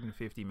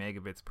 150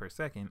 megabits per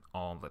second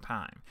all the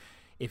time.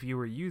 If you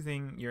were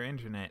using your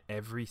internet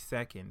every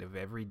second of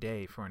every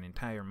day for an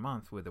entire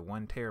month with a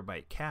 1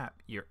 terabyte cap,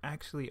 you're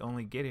actually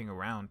only getting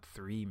around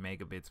 3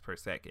 megabits per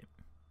second.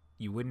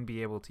 You wouldn't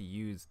be able to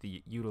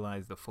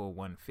utilize the full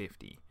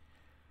 150.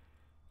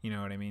 You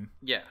know what I mean?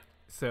 Yeah.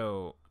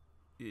 So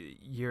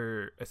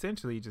you're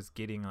essentially just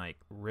getting like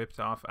ripped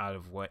off out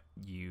of what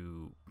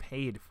you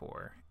paid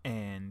for.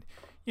 And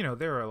you know,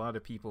 there are a lot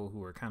of people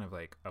who are kind of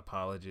like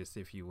apologists,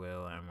 if you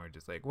will, and we're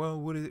just like, well,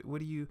 what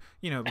do you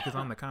know, because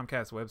on the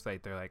Comcast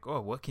website they're like, oh,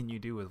 what can you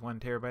do with 1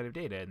 terabyte of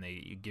data, and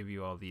they give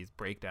you all these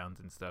breakdowns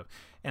and stuff.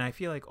 And I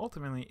feel like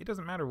ultimately it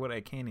doesn't matter what I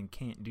can and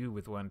can't do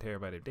with 1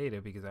 terabyte of data,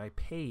 because I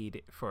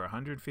paid for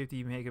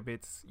 150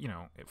 megabits. You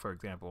know, for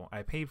example,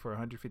 I paid for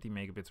 150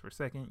 megabits per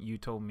second. You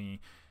told me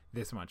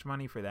this much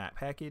money for that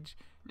package,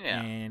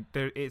 Yeah. and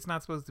it's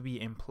not supposed to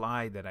be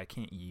implied that I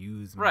can't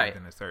use more Right.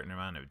 than a certain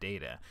amount of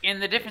data.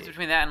 And the difference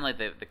between that and like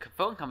the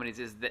phone companies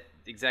is that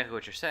exactly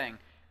what you're saying.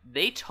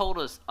 They told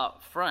us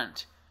up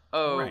front,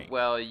 oh, Right.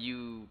 well,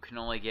 you can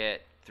only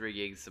get 3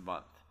 gigs a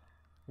month.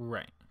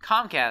 Right.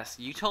 Comcast,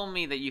 you told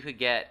me that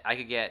I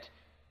could get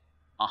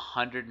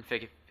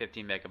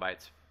 150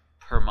 megabytes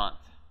per month.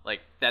 Like,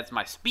 that's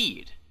my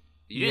speed.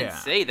 You didn't Yeah.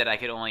 say that I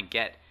could only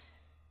get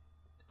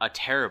a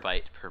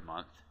terabyte per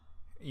month.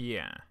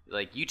 Yeah.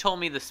 Like, you told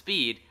me the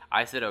speed,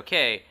 I said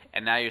okay,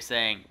 and now you're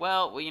saying,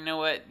 well, you know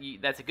what,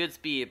 that's a good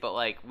speed, but,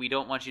 like, we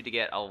don't want you to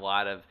get a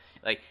lot of,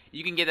 like,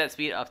 you can get that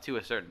speed up to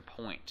a certain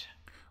point.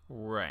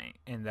 Right.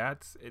 And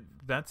that's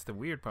the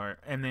weird part.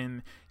 And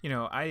then, you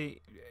know, I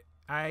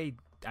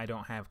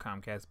don't have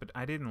Comcast, but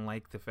I didn't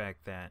like the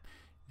fact that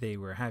they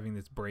were having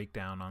this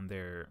breakdown on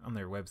their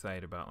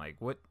website about like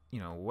what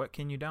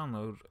can you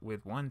download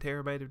with 1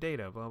 terabyte of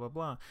data, blah blah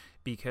blah,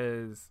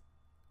 because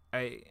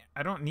I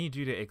don't need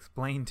you to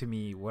explain to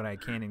me what I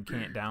can and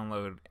can't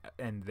download,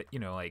 and you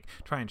know, like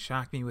try and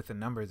shock me with the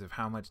numbers of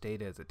how much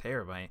data is a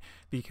terabyte.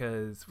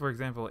 Because, for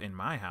example, in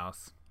my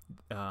house,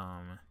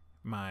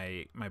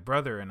 my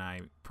brother and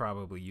I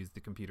probably use the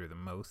computer the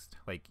most,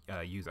 like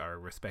use our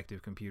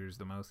respective computers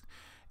the most,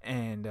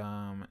 and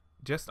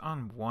just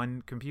on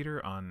one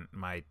computer on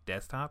my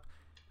desktop,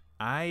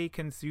 I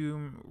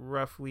consume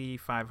roughly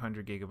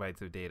 500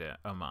 gigabytes of data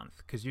a month,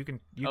 because you can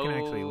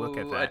actually look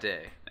at that a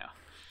day.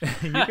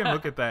 No, you can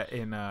look at that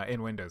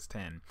in Windows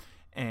 10,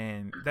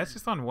 and that's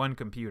just on one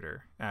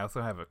computer. I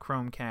also have a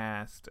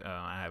Chromecast.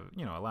 I have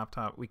a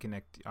laptop. We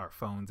connect our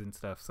phones and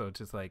stuff, so it's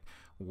just like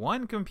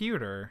one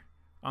computer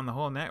on the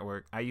whole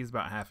network. I use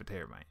about half a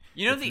terabyte.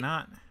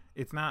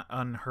 It's not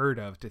unheard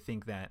of to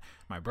think that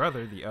my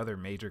brother, the other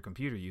major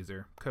computer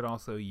user, could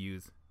also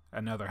use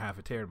another half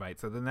a terabyte.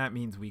 So then that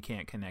means we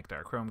can't connect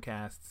our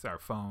Chromecasts, our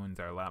phones,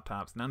 our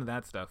laptops, none of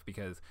that stuff,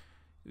 because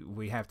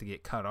we have to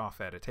get cut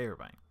off at a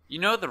terabyte. You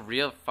know, the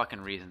real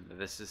fucking reason that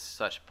this is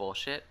such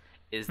bullshit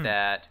is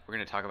that we're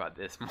going to talk about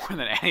this more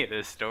than any of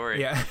this story.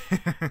 Yeah.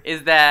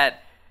 Is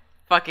that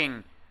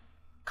fucking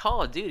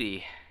Call of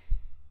Duty,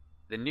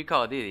 the new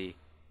Call of Duty,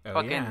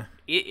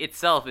 it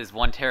itself is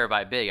 1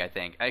 terabyte big, I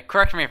think.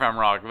 Correct me if I'm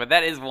wrong, but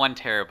that is 1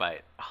 terabyte.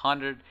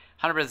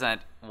 100%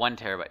 1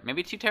 terabyte.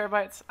 Maybe 2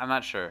 terabytes? I'm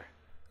not sure.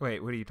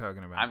 Wait, what are you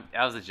talking about?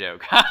 That was a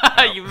joke.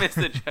 You missed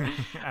the joke.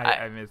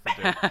 I missed the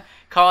joke.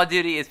 Call of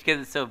Duty is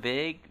because it's so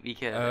big.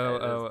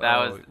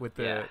 Because with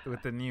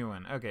the new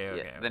one.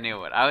 Okay. The new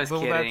one. I was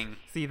kidding.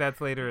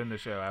 That's later in the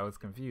show. I was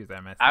confused.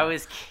 I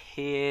was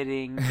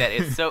kidding that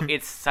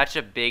it's such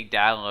a big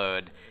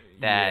download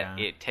that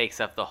it takes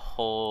up the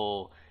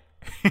whole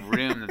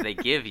room that they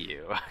give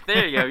you.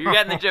 There you go. You're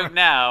getting the joke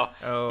now.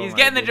 He's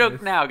getting the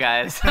joke now,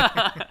 guys.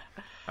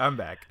 I'm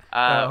back.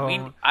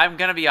 I'm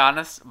gonna be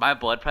honest. My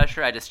blood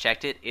pressure, I just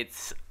checked it.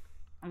 It's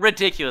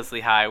ridiculously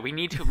high. We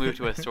need to move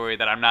to a story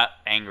that I'm not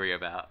angry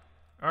about.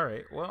 All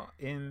right. Well,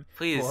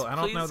 please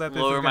know that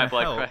this lower is my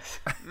blood help. pressure.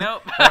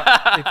 Nope.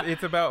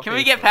 It's about. Can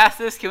we get past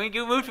this? Can we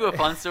move to a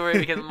fun story?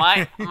 Because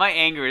my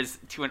anger is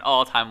to an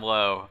all-time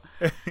low,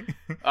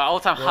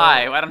 all-time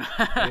high. I don't know.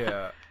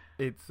 Yeah.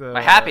 It's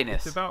my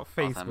happiness. It's about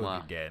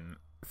Facebook again.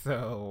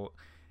 So,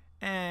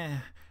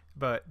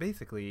 but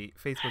basically,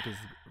 Facebook is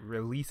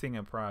releasing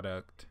a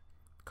product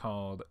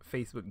called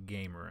Facebook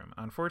Game Room.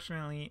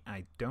 Unfortunately,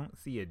 I don't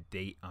see a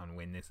date on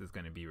when this is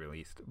going to be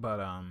released, but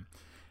I'm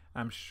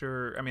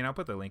sure. I mean, I'll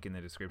put the link in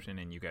the description,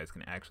 and you guys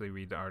can actually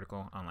read the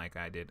article, unlike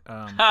I did.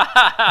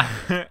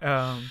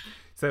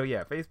 So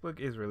yeah, Facebook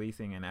is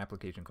releasing an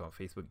application called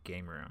Facebook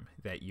Game Room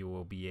that you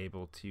will be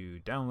able to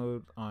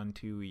download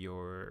onto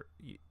your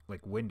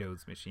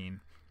Windows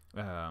machine.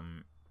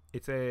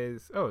 It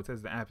says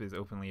the app is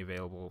openly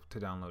available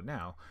to download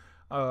now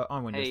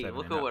on Windows 7. Hey,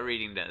 look at what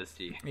reading does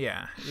to you.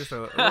 Yeah, just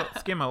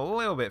skim a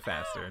little bit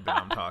faster than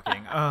I'm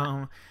talking.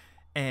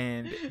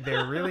 And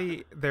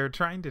they're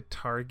trying to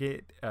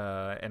target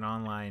an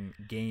online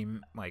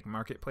game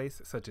marketplace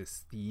such as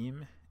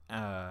Steam,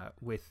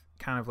 with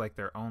kind of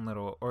their own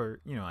little, or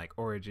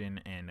Origin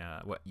and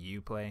what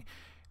you play,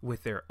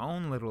 with their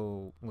own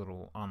little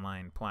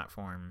online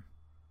platform,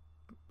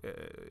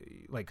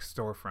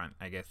 storefront,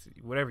 I guess,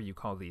 whatever you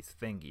call these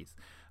thingies,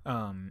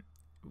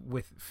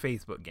 with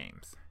Facebook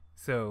games.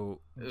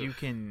 So you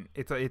can,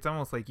 it's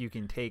almost like you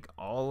can take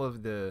all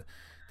of this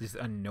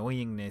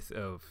annoyingness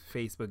of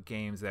Facebook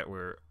games that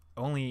were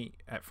only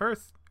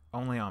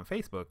on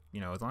Facebook,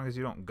 as long as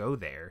you don't go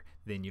there,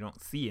 then you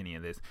don't see any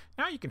of this.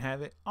 Now you can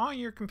have it on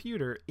your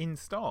computer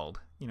installed,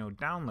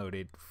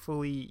 downloaded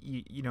fully.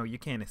 You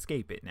can't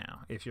escape it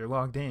now. If you're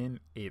logged in,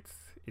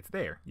 it's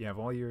there. You have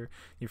all your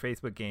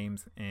Facebook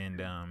games,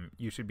 and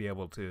you should be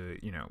able to,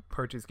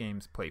 purchase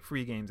games, play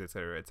free games,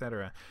 etc.,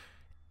 etc.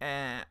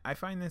 I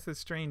find this a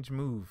strange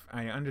move.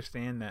 I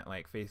understand that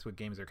Facebook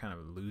games are kind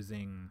of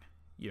losing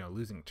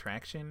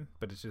traction,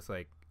 but it's just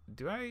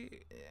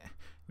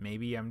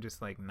maybe I'm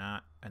just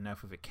not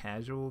enough of a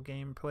casual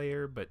game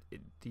player, but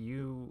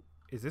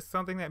is this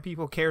something that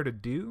people care to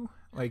do?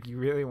 You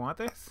really want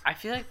this? I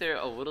feel like they're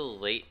a little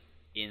late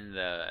in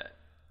the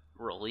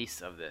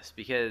release of this,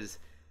 because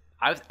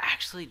I was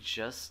actually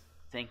just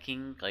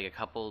thinking a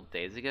couple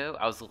days ago,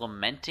 I was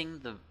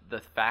lamenting the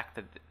fact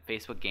that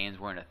Facebook games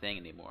weren't a thing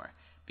anymore,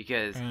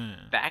 because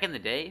back in the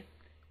day,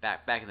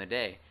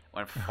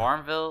 when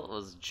Farmville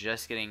was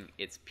just getting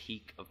its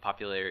peak of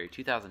popularity,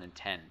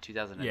 2010,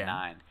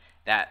 2009,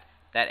 that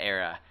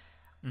era,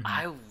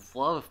 I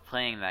love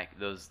playing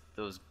those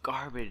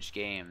garbage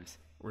games.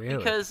 Really?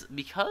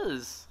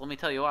 Because let me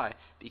tell you why.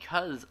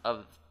 Because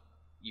of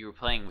you were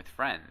playing with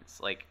friends,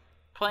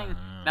 playing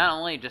not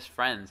only just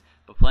friends,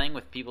 but playing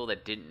with people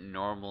that didn't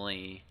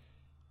normally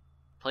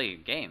play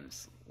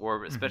games,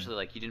 or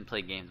especially you didn't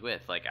play games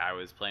with. I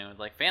was playing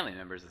with family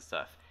members and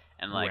stuff,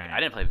 and right. I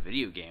didn't play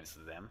video games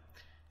with them.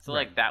 So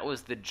right. That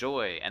was the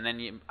joy. And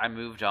then I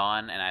moved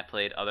on and I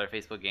played other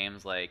Facebook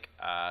games like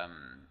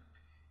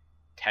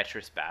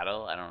Tetris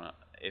Battle. I don't know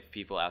if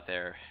people out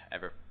there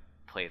ever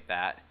played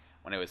that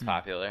when it was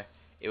popular.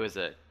 It was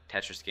a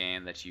Tetris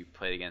game that you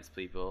played against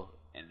people,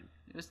 and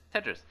it was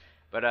Tetris.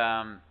 But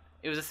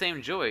it was the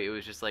same joy. It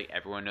was just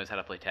everyone knows how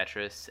to play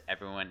Tetris.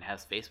 Everyone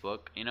has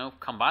Facebook.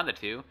 Combine the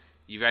two,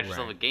 you got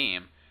yourself a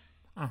game.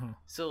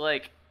 So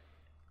it's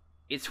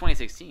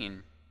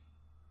 2016.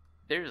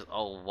 There's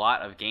a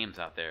lot of games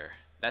out there.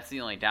 That's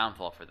the only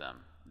downfall for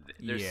them.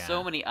 There's Yeah.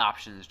 so many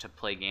options to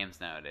play games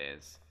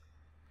nowadays.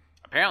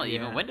 Apparently,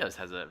 even Yeah. Windows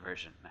has a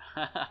version.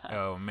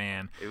 Oh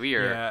man. We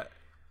are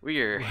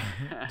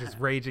Yeah. Just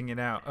raging it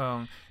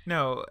out.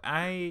 No,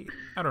 I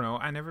don't know.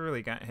 I never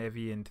really got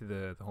heavy into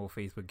the whole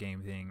Facebook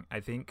game thing. I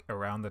think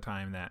around the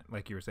time that,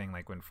 like you were saying,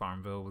 like when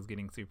Farmville was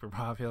getting super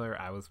popular,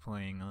 I was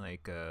playing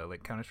like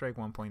Counter-Strike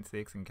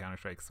 1.6 and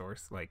Counter-Strike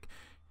Source,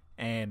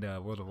 and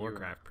World of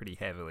Warcraft pretty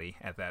heavily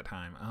at that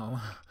time.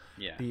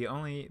 Yeah. The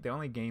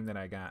only game that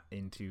I got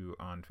into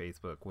on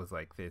Facebook was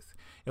like this.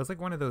 It was like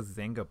one of those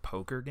Zynga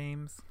poker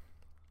games.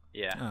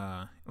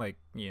 Yeah. Like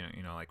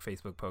like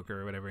Facebook poker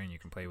or whatever, and you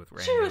can play with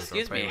Shoo, randos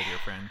excuse or play me. with your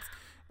friends.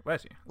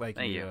 Bless you.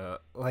 Thank you.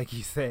 Like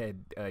you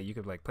said, you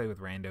could like play with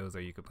randos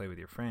or you could play with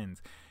your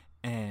friends.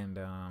 And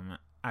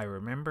I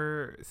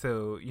remember,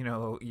 so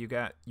you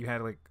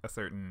had like a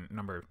certain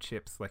number of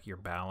chips, like your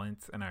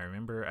balance, and I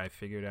remember I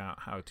figured out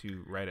how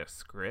to write a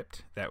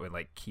script that would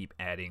like keep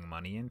adding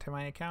money into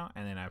my account,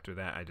 and then after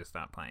that I just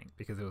stopped playing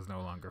because it was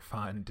no longer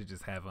fun to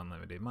just have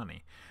unlimited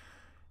money.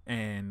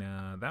 And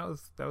that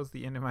was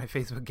the end of my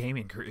Facebook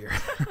gaming career.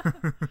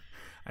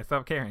 I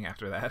stopped caring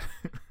after that.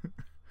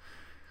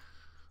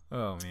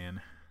 Oh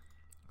man.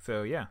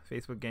 So yeah,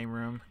 Facebook Game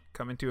Room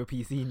coming to a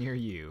PC near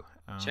you.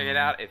 Check it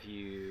out if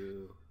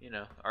you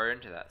are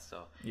into that.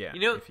 So yeah,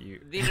 if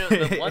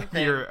the one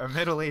thing, you're a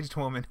middle-aged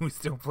woman who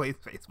still plays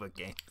Facebook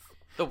games.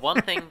 The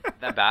one thing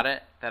about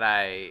it that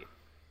I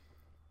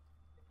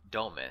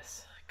don't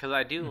miss, because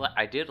I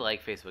did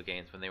like Facebook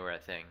games when they were a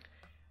thing.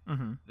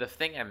 Mm-hmm. The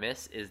thing I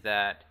miss is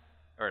that,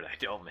 or I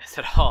don't miss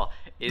at all,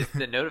 is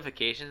the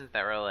notifications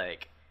that were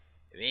like,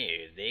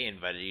 they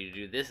invited you to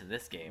do this in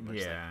this game. Or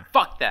Yeah. like,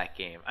 fuck that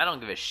game. I don't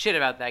give a shit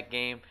about that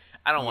game.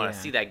 I don't want to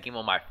Yeah. see that game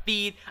on my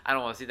feed. I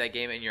don't want to see that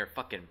game in your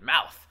fucking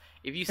mouth.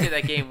 If you say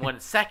that game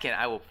 1 second,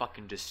 I will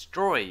fucking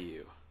destroy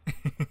you.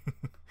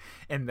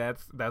 And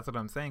that's what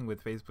I'm saying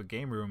with Facebook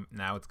Game Room.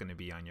 Now it's going to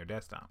be on your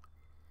desktop.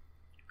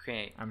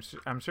 Okay.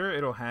 I'm sure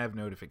it'll have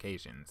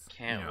notifications.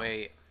 Can't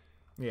wait.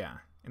 Yeah.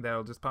 And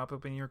that'll just pop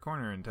up in your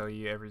corner and tell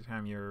you every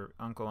time your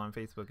uncle on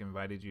Facebook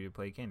invited you to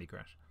play Candy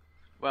Crush.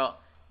 Well,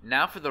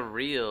 now for the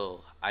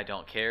real I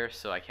don't care,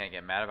 so I can't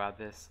get mad about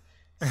this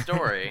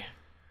story.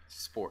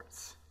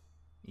 Sports.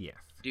 Yes.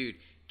 Dude,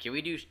 can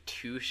we do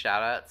 2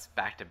 shout-outs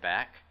back to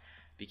back?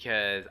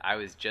 Because I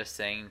was just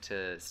saying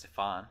to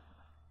Stefan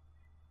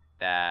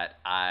that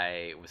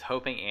I was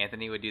hoping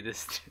Anthony would do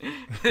this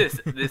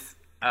this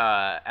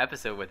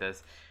episode with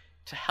us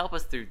to help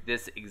us through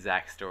this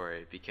exact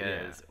story,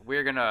 because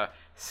we're gonna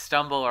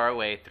stumble our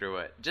way through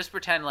it. Just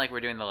pretend like we're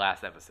doing the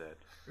last episode.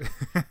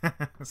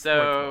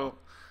 So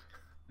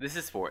this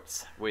is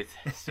sports with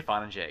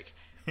Stefan and Jake.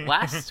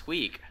 Last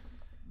week,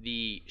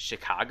 the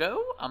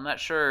Chicago, I'm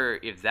not sure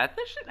if that's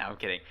the shit. No, I'm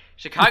kidding.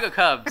 Chicago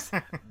Cubs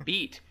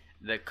beat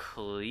the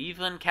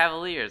Cleveland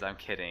Cavaliers. I'm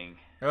kidding.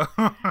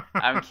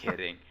 I'm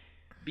kidding.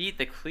 Beat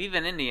the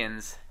Cleveland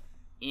Indians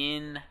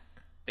in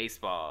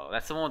baseball.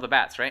 That's the one with the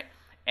bats, right?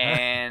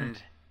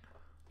 And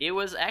it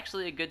was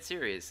actually a good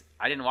series.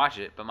 I didn't watch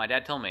it, but my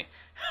dad told me.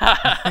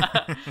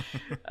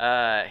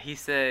 He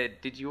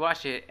said, "Did you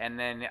watch it?" And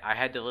then I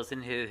had to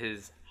listen to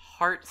his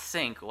heart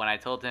sink when I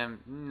told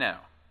him no.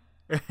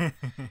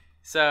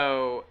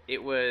 So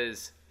it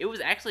was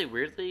actually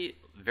weirdly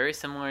very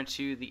similar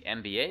to the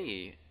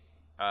NBA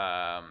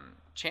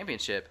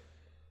championship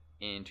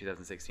in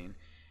 2016,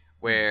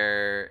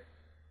 where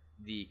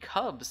the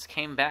Cubs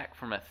came back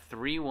from a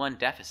 3-1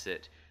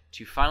 deficit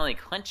to finally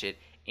clinch it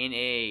in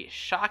a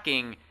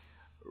shocking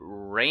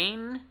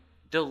rain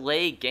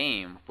delay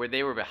game where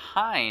they were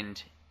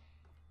behind,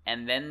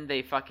 and then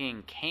they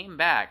fucking came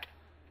back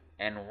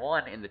and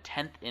won in the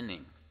 10th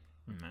inning.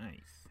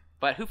 Nice.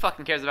 But who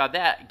fucking cares about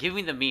that? Give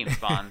me the meme,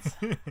 Spawns.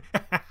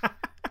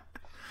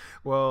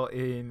 Well,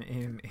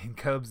 in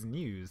Cubs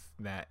news,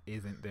 that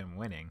isn't them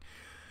winning.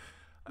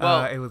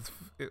 Well,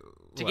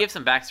 to give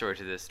some backstory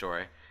to this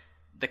story,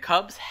 the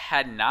Cubs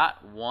had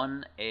not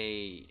won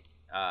a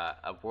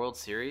World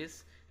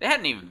Series. They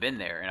hadn't even been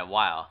there in a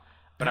while,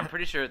 but I'm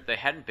pretty sure they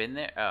hadn't been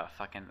there. Oh,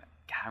 fucking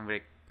God, I'm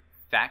going to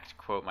fact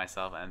quote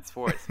myself on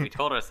sports. We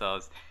told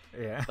ourselves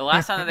the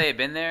last time that they had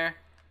been there,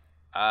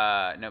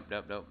 nope,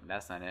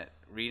 that's not it.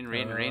 Reading.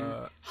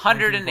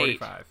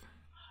 108.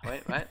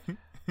 What? What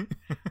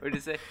did he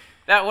say?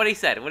 What he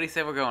said.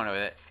 We're going with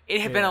it.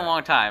 It had been a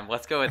long time.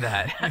 Let's go with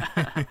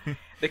that.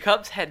 The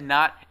Cubs had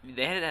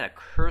had a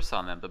curse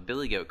on them, the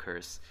Billy Goat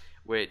curse,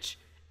 which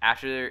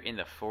after in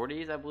the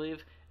 40s, I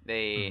believe,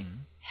 they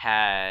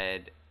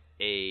had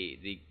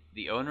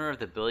the owner of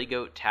the Billy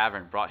Goat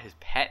Tavern brought his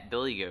pet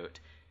Billy Goat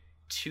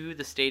to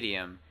the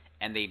stadium,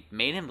 and they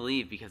made him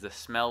leave because the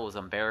smell was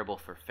unbearable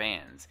for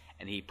fans,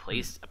 and he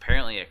placed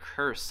apparently a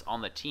curse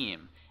on the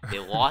team. They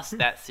lost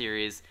that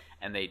series,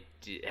 and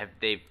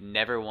they've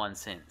never won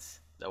since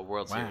the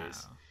World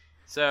Series.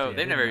 So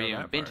they've never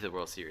even been to the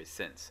World Series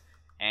since.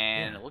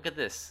 And look at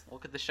this.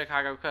 Look at the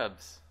Chicago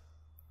Cubs.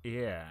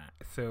 Yeah.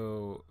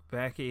 So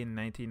back in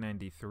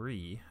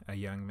 1993, a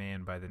young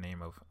man by the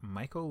name of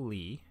Michael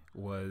Lee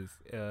was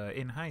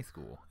in high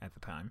school at the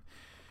time.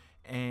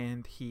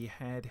 And he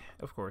had,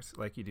 of course,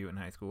 like you do in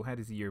high school, had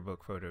his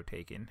yearbook photo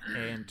taken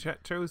and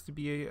chose to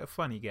be a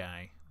funny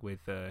guy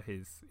with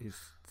his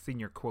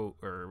senior quote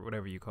or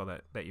whatever you call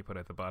that you put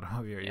at the bottom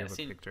of your yearbook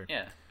picture.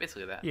 Yeah,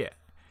 basically that. Yeah.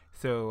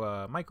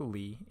 So Michael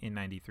Lee in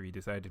 '93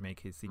 decided to make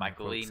his senior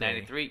Michael quote Lee, say,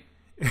 93.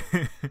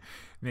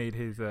 made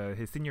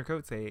his senior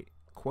quote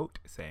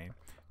say,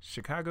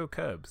 "Chicago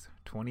Cubs,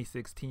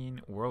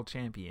 2016 World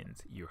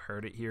Champions. You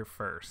heard it here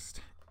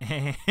first."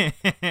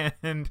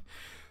 And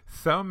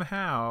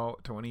somehow,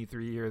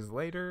 23 years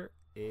later,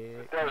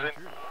 it doesn't.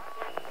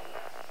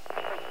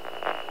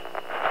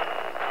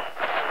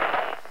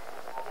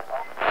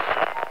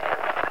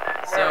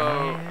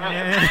 So,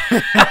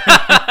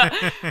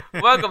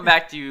 welcome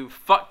back to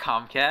Fuck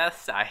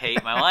Comcast. I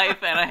hate my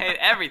life and I hate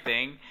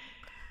everything.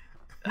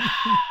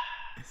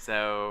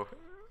 So,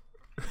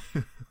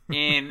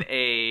 in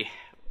a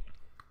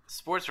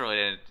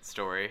sports-related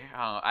story,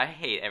 I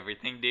hate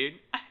everything, dude.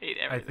 I hate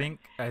everything.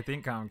 I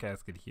think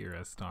Comcast could hear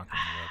us talking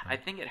about that. I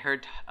think it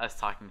heard us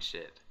talking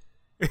shit.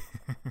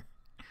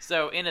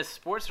 So, in a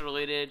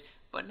sports-related,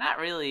 but not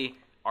really,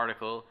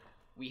 article,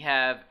 we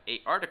have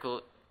a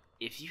article.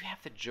 If you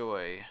have the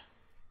joy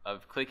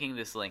of clicking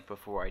this link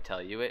before I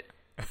tell you it,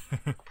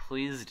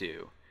 please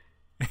do.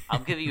 I'll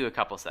give you a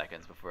couple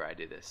seconds before I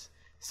do this.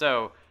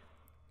 So,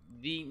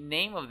 the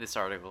name of this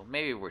article,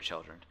 maybe we're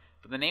children,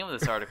 but the name of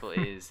this article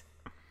is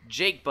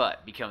Jake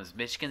Butt becomes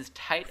Michigan's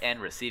tight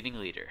end receiving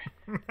leader.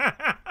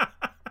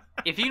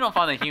 If you don't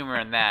find the humor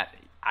in that,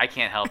 I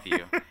can't help you.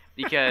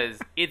 Because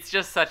it's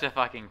just such a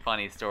fucking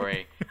funny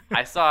story.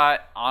 I saw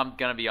it, I'm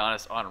gonna be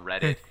honest, on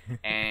Reddit,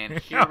 and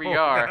here we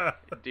are.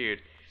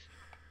 Dude,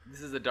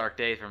 this is a dark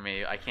day for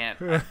me. I can't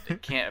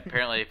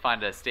apparently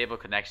find a stable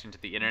connection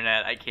to the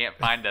internet. I can't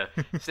find a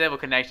stable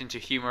connection to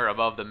humor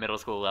above the middle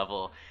school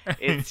level.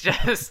 It's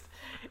just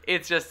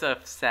a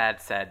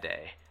sad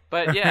day.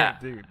 But yeah,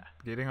 dude,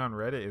 getting on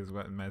Reddit is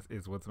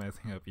what's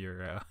messing up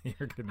your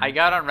connection. I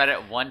got on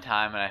Reddit one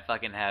time and I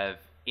fucking have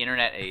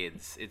internet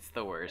AIDS. It's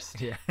the worst.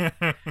 Yeah.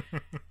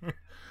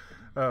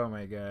 Oh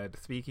my god.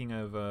 Speaking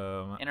of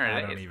internet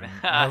I don't AIDS.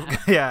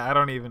 I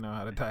don't even know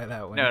how to tie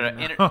that one.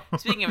 No.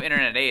 Speaking of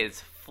internet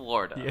AIDS,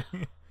 Florida.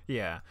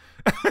 Yeah.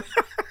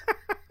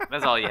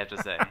 That's all you have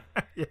to say.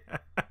 Yeah.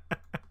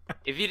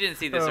 If you didn't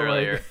see this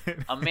earlier,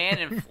 a man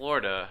in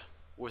Florida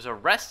was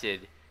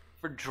arrested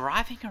for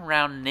driving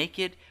around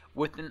naked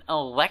with an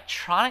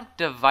electronic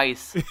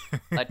device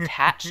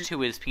attached to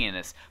his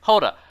penis.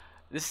 Hold up.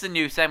 This is a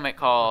new segment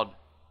called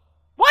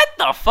What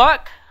the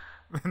Fuck?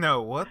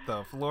 No, what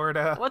the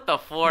Florida? What the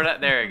Florida?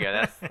 There we go.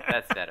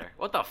 That's better.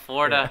 What the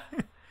Florida?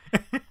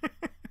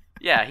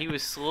 Yeah, he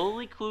was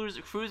slowly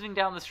cruising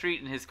down the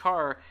street in his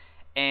car,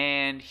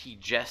 and he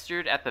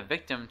gestured at the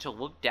victim to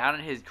look down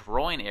at his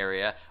groin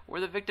area,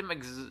 where the victim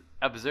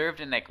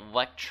observed an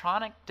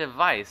electronic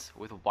device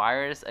with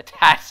wires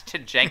attached to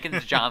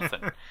Jenkins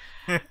Johnson.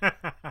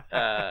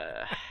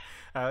 I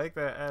like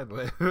that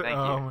ad-lib. Thank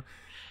you.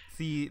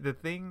 See, the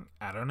thing,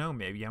 I don't know,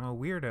 maybe I'm a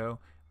weirdo.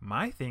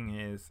 My thing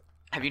is,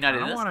 have you not?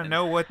 I want to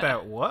know what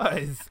that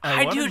was.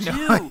 I do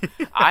too.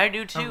 I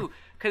do too.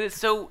 Because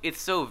it's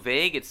so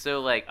vague. It's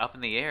so like up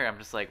in the air. I'm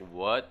just like,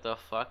 what the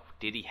fuck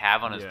did he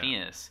have on his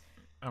penis?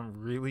 I'm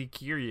really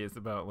curious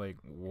about like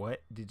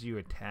what did you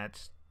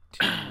attach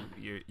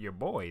to your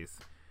boys?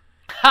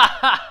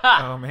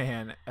 Oh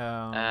man.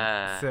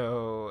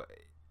 So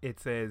it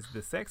says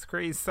the sex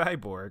crazed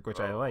cyborg, which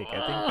I like.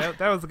 I think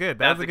that was good.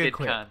 That was a good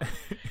clip.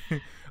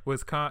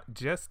 Was caught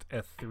just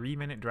a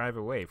 3-minute drive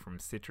away from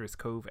Citrus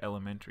Cove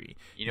Elementary.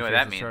 You know what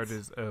that means?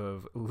 Charges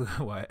of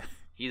what?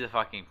 He's a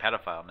fucking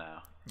pedophile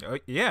now. Oh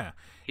yeah,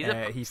 he's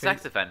a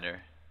sex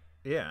offender.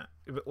 Yeah.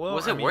 Well,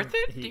 was it worth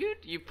it, dude?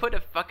 You put a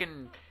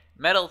fucking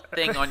metal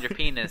thing on your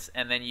penis,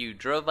 and then you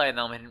drove by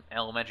an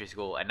elementary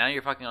school, and now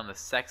you're fucking on the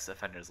sex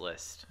offenders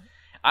list.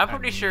 I'm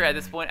pretty sure at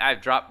this point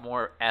I've dropped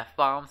more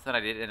F-bombs than I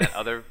did in that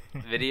other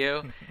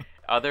video.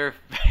 Other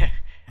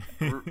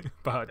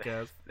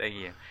podcast. Thank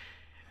you.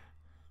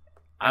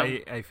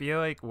 I feel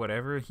like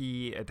whatever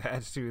he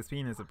attached to his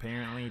penis,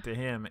 apparently to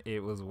him,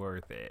 it was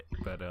worth it.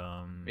 But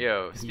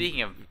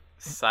speaking of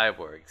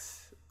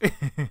cyborgs,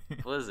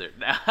 Blizzard.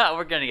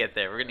 We're gonna get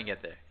there.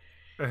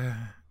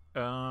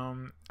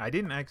 I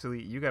didn't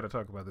actually. You got to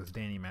talk about this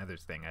Danny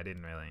Mathers thing. I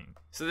didn't really.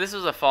 So this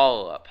was a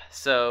follow-up.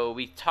 So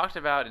we talked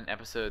about in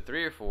episode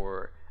 3 or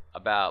 4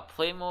 about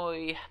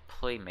Playboy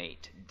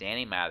playmate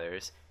Danny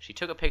Mathers. She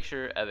took a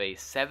picture of a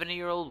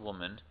 70-year-old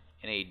woman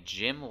in a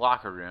gym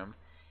locker room,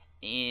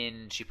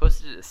 and she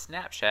posted it to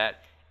Snapchat,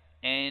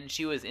 and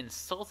she was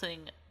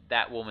insulting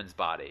that woman's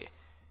body.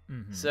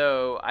 Mm-hmm.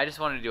 So I just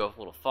wanted to do a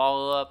little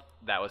follow-up.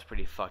 That was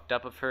pretty fucked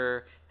up of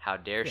her. How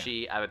dare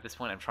she? At this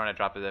point, I'm trying to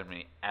drop as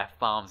many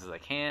F-bombs as I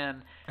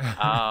can.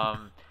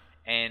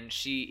 And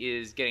she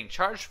is getting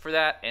charged for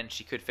that, and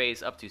she could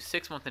face up to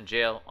 6 months in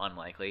jail,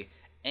 unlikely,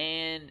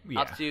 and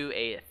up to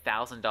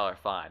 $1,000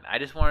 fine. I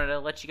just wanted to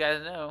let you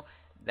guys know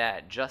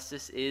that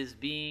justice is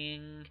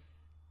being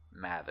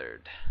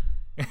mothered.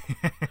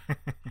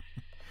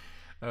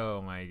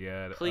 Oh my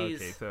god.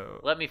 Please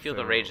let me feel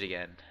the rage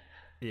again.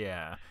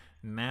 Yeah.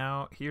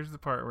 Now, here's the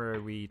part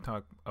where we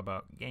talk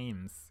about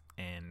games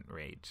and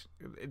rage.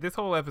 This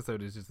whole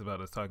episode is just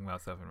about us talking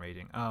about stuff and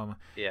raging.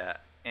 Yeah,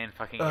 and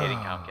fucking hating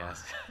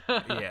Comcast.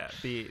 Yeah,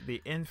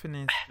 the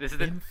infamous. This is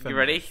you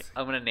ready?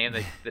 I'm gonna name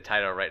the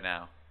title right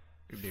now.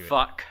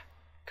 Fuck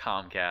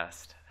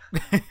Comcast.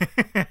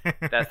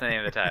 That's the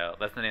name of the title.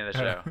 That's the name of the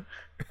show.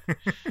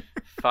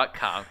 Fuck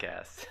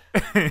Comcast.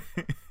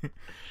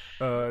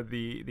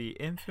 The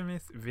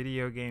infamous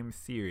video game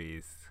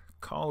series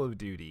Call of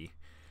Duty.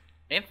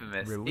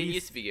 Infamous. It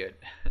used to be good.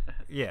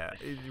 Yeah,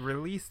 it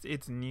released the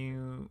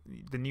new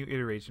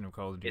iteration of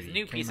Call of Duty. It's a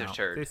new piece of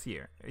turd this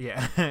year.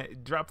 Yeah,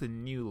 it dropped a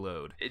new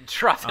load. It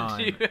dropped a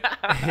new.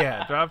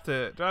 Yeah, dropped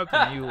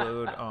a new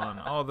load on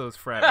all those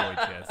frat boy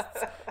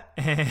chests,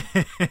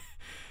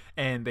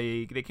 and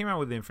they came out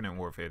with Infinite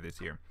Warfare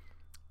this year,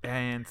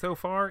 and so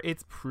far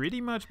it's pretty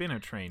much been a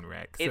train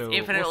wreck. It's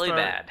infinitely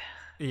bad.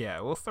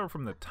 Yeah, we'll start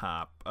from the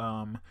top.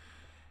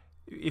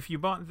 If you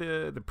bought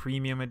the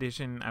premium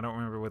edition, I don't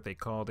remember what they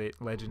called it,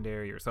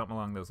 Legendary or something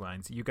along those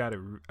lines, you got a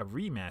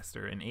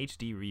remaster, an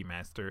HD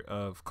remaster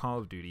of Call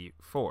of Duty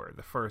 4,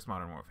 the first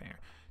Modern Warfare.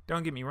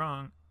 Don't get me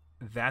wrong,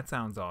 that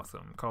sounds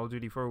awesome. Call of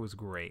Duty 4 was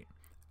great.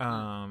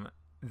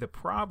 The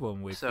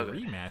problem with the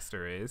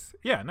remaster is,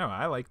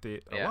 I liked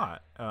it a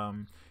lot.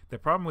 The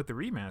problem with the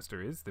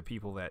remaster is the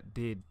people that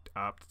did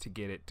opt to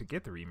get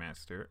the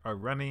remaster are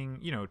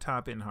running,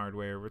 top-end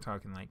hardware. We're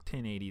talking like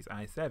 1080s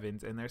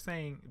i7s, and they're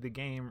saying the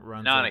game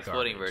runs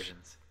non-exploding like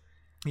versions.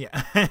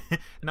 Yeah,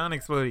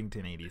 non-exploding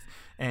 1080s,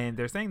 and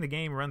they're saying the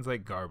game runs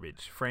like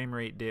garbage. Frame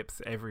rate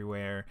dips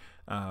everywhere.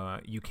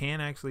 You can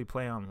actually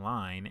play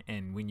online,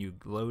 and when you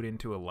load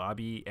into a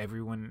lobby,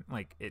 everyone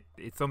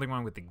it's something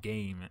wrong with the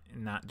game,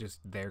 not just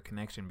their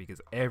connection,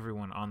 because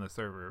everyone on the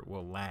server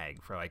will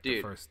lag for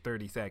the first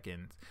 30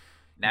 seconds.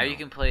 Now you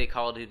can play a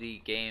Call of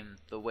Duty game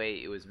the way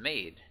it was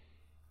made.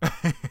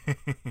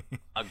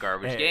 A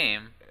garbage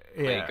game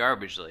played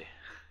garbagely.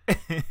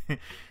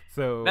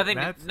 So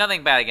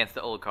nothing bad against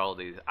the old Call of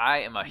Duty.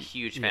 I am a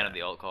huge fan of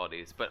the old Call of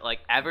Duty, but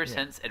ever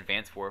since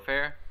Advanced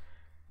Warfare,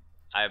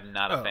 I'm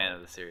not a fan of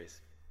the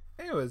series.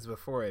 It was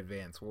before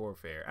Advanced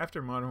Warfare.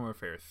 After Modern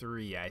Warfare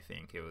 3, I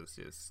think it was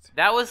just...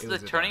 That was the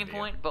turning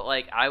point, but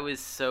I was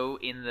so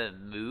in the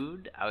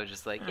mood, I was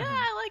just like, yeah,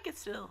 I like it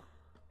still.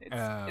 It's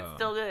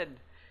still good.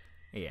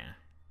 Yeah.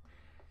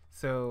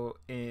 So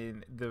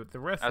in the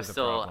rest of the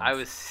problems... I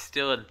was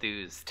still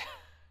enthused.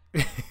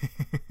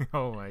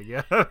 Oh my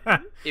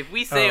god. If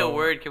we say a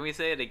word, can we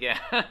say it again?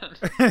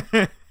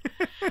 Dude,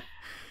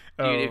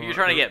 if you're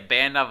trying to get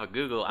banned off of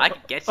Google, I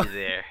could get you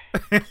there.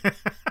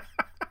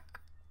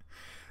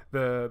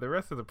 The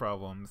rest of the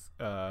problems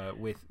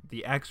with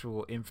the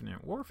actual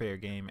Infinite Warfare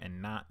game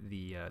and not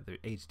the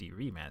HD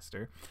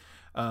remaster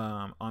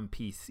on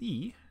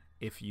PC.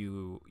 If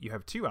you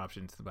have two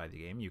options to buy the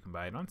game, you can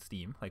buy it on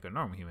Steam like a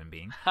normal human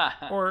being,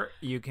 or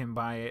you can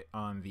buy it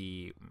on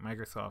the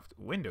Microsoft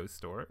Windows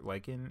Store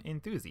like an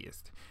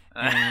enthusiast.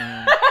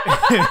 And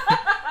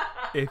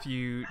if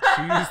you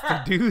choose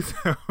to do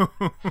so,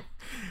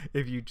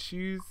 if you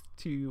choose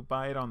to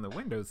buy it on the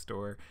Windows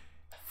Store,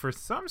 for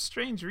some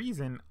strange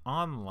reason,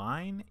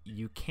 online,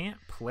 you can't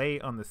play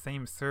on the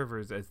same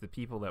servers as the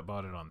people that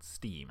bought it on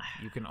Steam.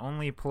 You can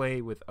only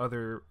play with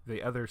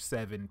the other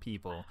 7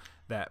 people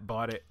that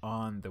bought it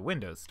on the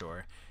Windows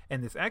Store.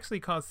 And this actually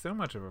caused so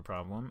much of a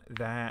problem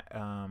that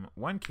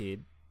one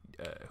kid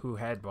who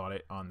had bought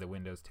it on the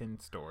Windows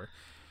 10 store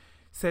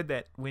said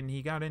that when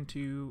he got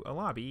into a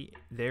lobby,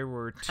 there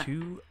were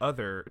two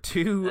other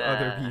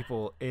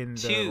people in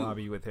the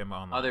lobby with him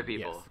online. Other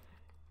people. Yes.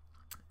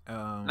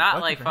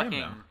 Not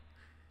fucking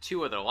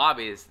 2 other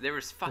lobbies. There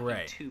was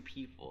fucking 2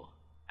 people.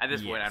 At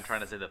this point, I'm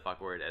trying to say the fuck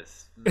word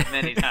as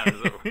many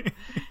times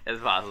as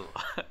possible.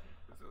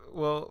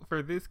 Well,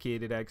 for this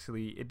kid,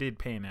 it did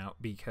pan out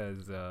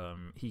because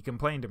he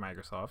complained to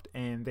Microsoft,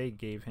 and they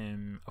gave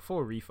him a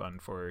full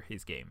refund for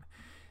his game.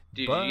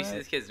 Dude, did you see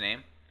this kid's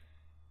name?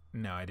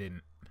 No, I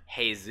didn't.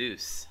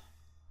 Jesus.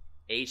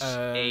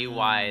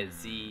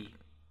 HAYZ00.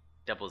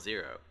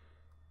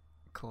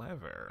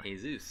 Clever.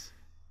 Jesus.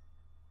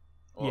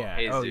 Well, yeah,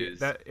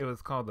 it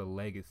was called the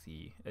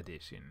Legacy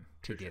Edition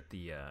to get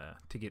the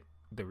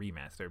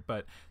remaster.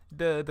 But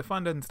the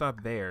fun doesn't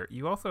stop there.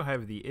 You also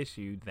have the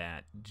issue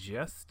that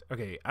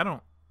I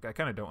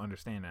kind of don't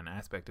understand an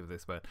aspect of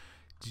this, but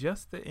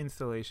just the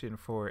installation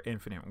for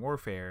Infinite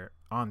Warfare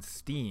on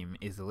Steam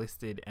is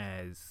listed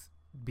as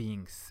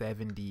being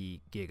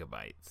 70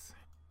 gigabytes.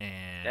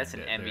 And that's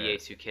an NBA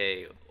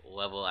 2K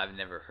level I've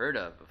never heard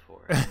of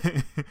before.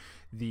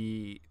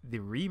 The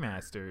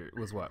remaster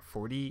was what,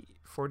 40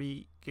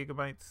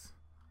 gigabytes,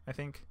 I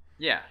think.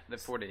 Yeah, the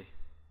 40.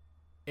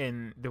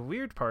 And the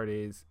weird part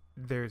is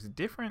there's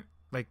different,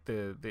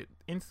 the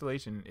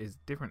installation is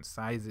different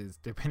sizes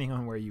depending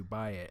on where you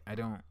buy it. I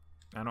don't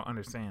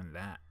understand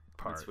that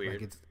part. That's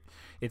weird.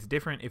 It's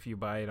different if you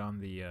buy it on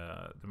the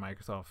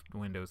Microsoft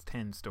Windows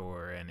 10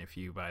 store and if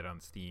you buy it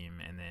on Steam,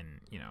 and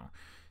then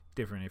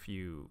different if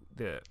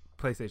the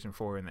PlayStation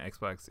 4 and the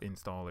Xbox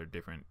install are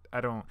different. I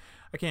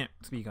can't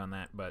speak on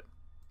that, but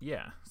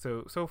Yeah.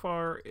 So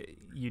far,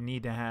 you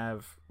need to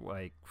have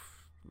like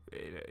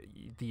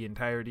the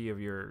entirety of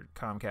your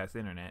Comcast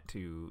internet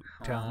to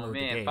Oh download the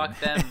man, game. fuck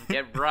them.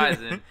 Get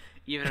Verizon.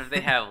 Even if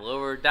they have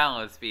lower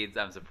download speeds,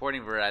 I'm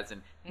supporting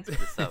Verizon. Thanks for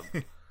the sub.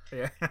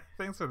 Yeah.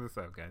 Thanks for the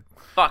sub, guys.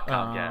 Fuck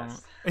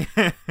Comcast.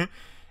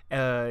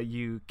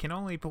 You can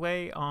only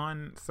play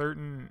on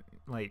certain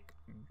like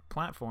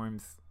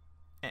platforms,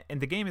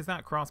 and the game is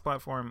not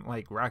cross-platform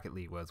like Rocket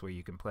League was, where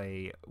you can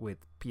play with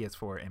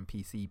PS4 and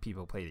PC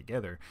people play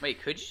together.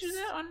 Wait, could you do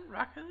that on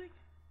Rocket League?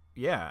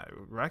 Yeah,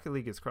 Rocket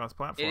League is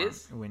cross-platform. It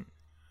is?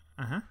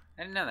 I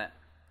didn't know that.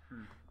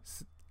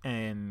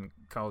 And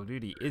Call of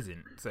Duty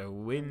isn't. So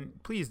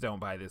please don't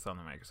buy this on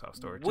the Microsoft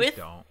Store. Just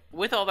don't.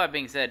 With all that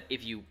being said,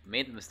 if you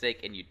made the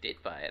mistake and you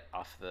did buy it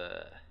off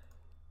the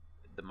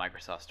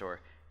Microsoft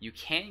Store, you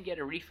can get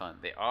a refund.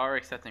 They are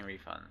accepting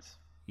refunds.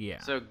 Yeah.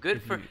 So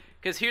good for,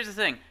 because here's the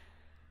thing.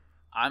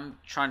 I'm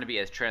trying to be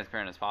as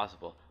transparent as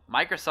possible.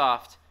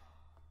 Microsoft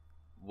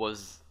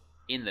was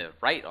in the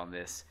right on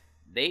this.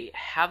 They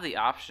have the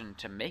option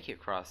to make it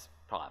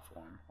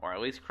cross-platform, or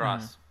at least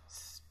cross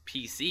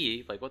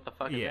PC. Like, what the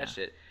fuck is that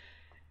shit?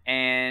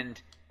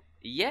 And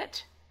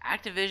yet,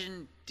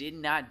 Activision did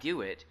not do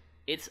it.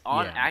 It's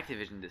on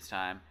Activision this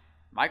time.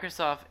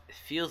 Microsoft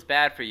feels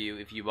bad for you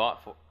if you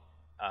bought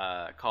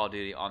Call of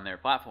Duty on their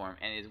platform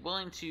and is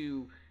willing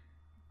to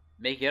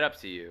make it up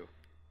to you.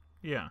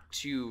 Yeah.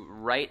 To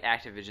right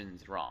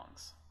Activision's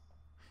wrongs.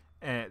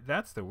 And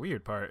that's the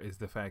weird part, is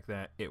the fact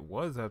that it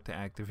was up to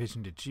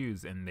Activision to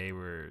choose, and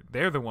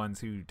they're the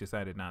ones who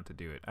decided not to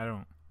do it. I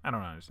don't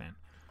understand.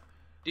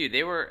 Dude,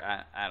 they were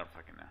I don't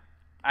fucking know.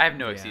 I have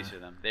no excuse for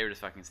them. They were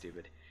just fucking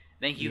stupid.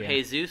 Thank you,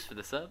 Jesus, for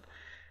the sub.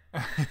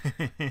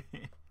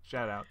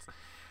 Shout outs.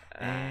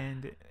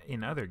 And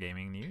in other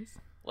gaming news,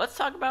 let's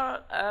talk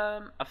about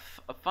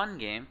a fun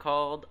game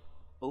called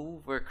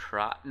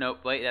Overcross. No,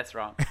 wait, that's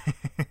wrong.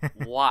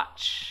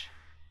 Watch.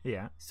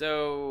 Yeah.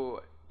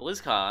 So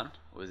BlizzCon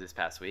was this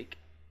past week.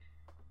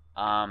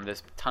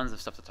 There's tons of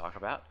stuff to talk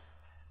about.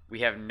 We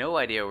have no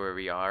idea where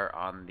we are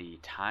on the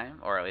time,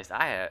 or at least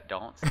I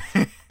don't.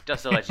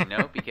 Just to let you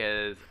know,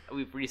 because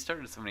we've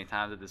restarted so many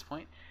times at this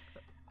point.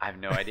 I have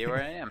no idea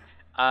where I am.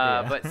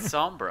 But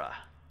Sombra.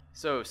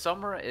 So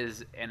Sombra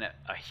is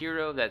a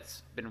hero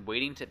that's been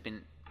waiting to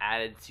been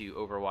added to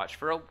Overwatch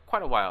for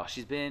quite a while.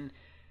 She's been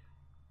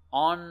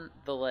on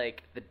the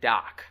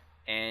dock,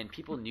 and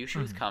people knew she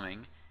was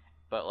coming,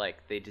 but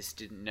they just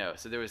didn't know.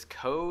 So there was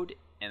code,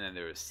 and then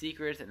there was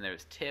secrets, and there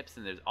was tips,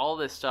 and there's all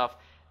this stuff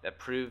that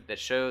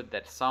showed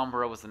that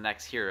Sombra was the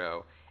next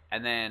hero.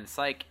 And then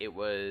psych, it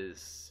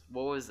was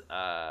Farah's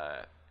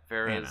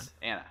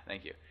Anna.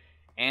 Thank you.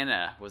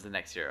 Anna was the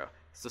next hero.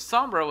 So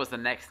Sombra was the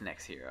next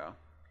hero.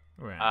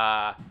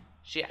 Right.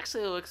 She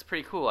actually looks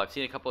pretty cool. I've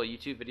seen a couple of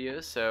YouTube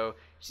videos. So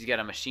she's got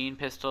a machine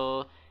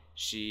pistol.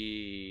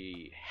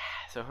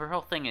 So her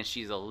whole thing is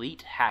she's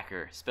elite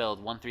hacker, spelled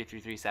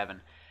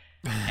 13337,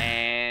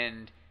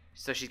 and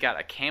so she's got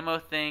a camo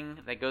thing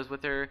that goes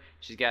with her.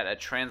 She's got a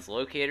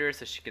translocator,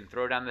 so she can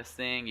throw down this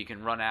thing. You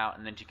can run out,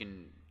 and then you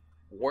can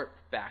warp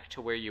back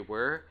to where you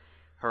were.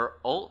 Her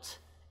ult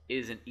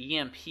is an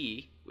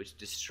EMP, which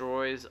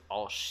destroys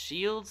all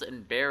shields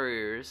and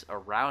barriers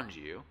around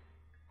you.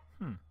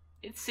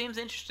 It seems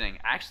interesting.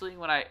 Actually,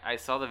 when I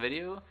saw the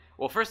video...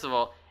 Well, first of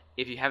all,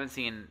 if you haven't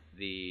seen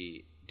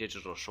the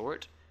digital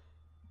short,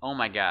 oh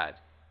my god.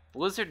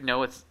 Blizzard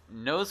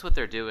knows what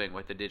they're doing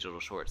with the digital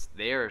shorts.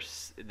 They're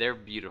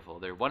beautiful.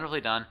 They're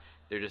wonderfully done.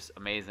 They're just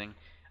amazing.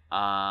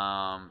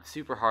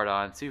 Super hard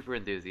on, super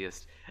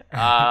enthusiast.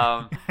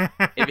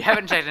 If you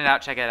haven't checked it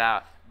out, check it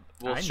out.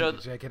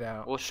 Check it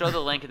out. We'll show the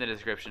link in the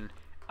description.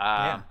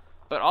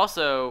 But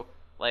also,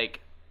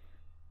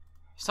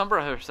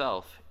 Sombra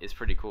herself is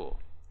pretty cool.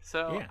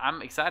 So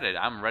I'm excited.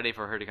 I'm ready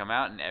for her to come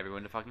out and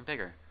everyone to fucking pick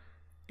her.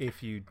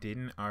 If you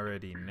didn't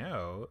already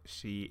know,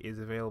 she is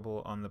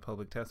available on the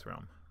public test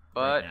realm.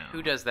 But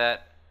who does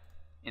that?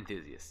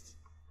 Enthusiasts.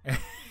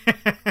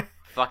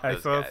 Fuck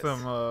those guys.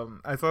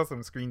 I saw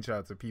some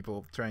screenshots of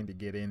people trying to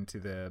get into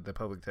the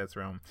public test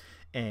realm,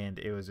 and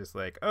it was just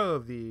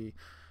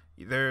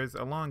there's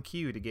a long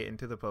queue to get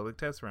into the public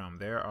test realm.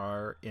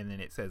 And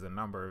then it says a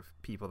number of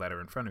people that are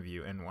in front of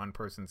you, and one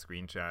person's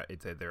screenshot,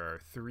 it said there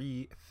are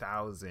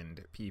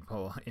 3,000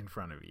 people in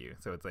front of you.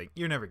 So it's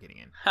you're never getting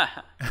in.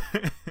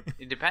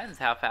 It depends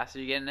how fast are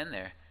you getting in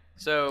there.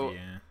 So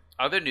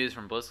other news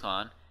from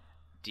BlizzCon,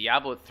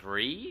 Diablo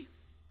 3,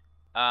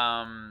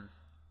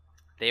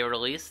 they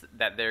released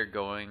that they're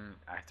going...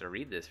 I have to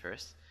read this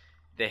first.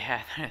 They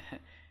had...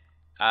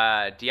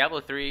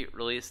 Diablo 3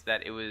 released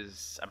that it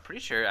was... I'm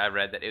pretty sure I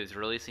read that it was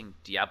releasing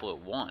Diablo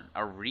 1,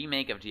 a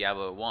remake of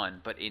Diablo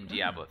 1, but in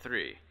Diablo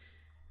 3.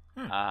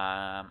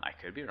 I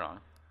could be wrong.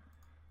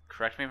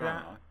 Correct me if I'm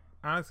wrong.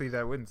 Honestly,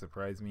 that wouldn't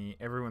surprise me.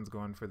 Everyone's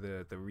going for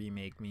the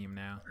remake meme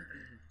now.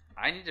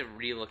 I need to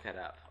re-look that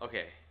up.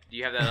 Okay. Do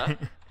you have that up?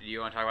 Do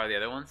you want to talk about the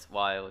other ones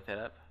while I look that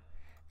up?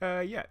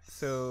 Yeah.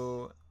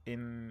 So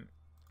in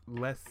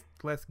less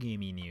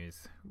gamey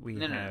news, we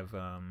have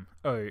the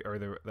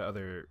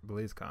other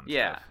BlizzCon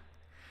stuff.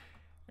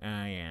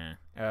 Yeah.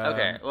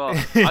 Okay, well,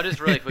 I'll just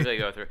really quickly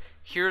go through.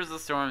 Here's the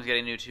Storm's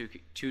getting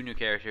two new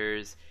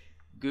characters.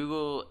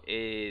 Google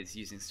is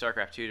using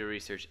StarCraft 2 to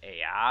research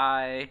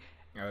AI.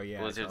 Oh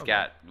yeah. Blizzard's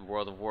got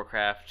World of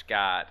Warcraft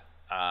got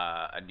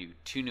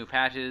two new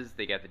patches.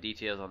 They got the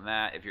details on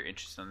that. If you're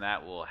interested in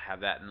that, we'll have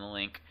that in the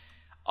link.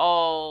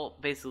 All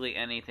basically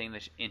anything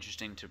that's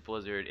interesting to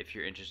Blizzard. If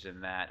you're interested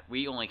in that,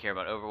 we only care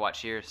about Overwatch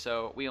here,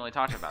 so we only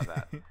talked about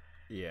that.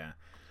 Yeah.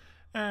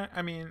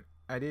 I mean,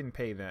 I didn't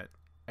pay that.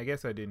 I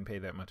guess I didn't pay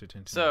that much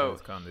attention to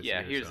BlizzCon this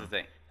year. Here's the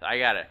thing. So I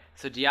got it.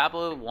 So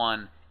Diablo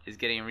 1 is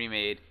getting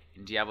remade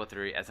in Diablo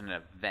 3 as an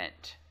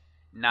event.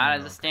 Not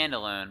as a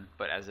standalone,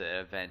 but as an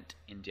event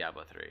in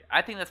Diablo 3.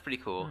 I think that's pretty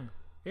cool.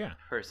 Yeah.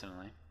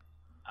 Personally.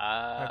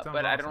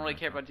 But I don't really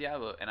care about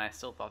Diablo, and I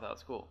still thought that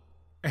was cool.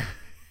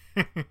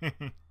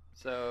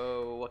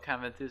 So, what kind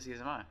of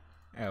enthusiast am I?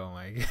 Oh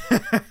my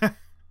god.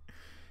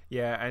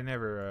 Yeah, I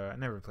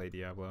never played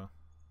Diablo.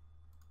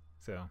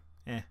 So,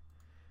 I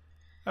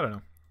don't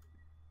know.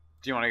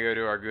 Do you want to go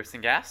to our goofs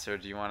and gas, or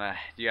do you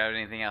have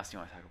anything else you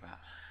want to talk about?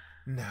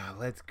 No,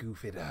 let's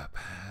goof it up.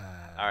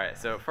 All right,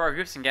 so for our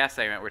goofs and gas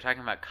segment, we're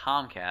talking about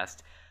Comcast.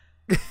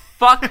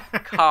 Fuck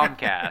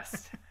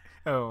Comcast.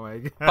 Oh my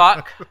god.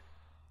 Fuck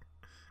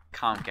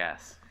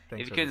Comcast. If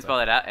you couldn't spell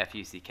that out,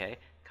 F-U-C-K,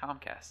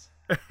 Comcast.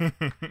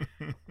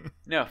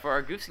 No, for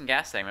our goofs and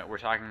gas segment, we're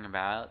talking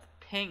about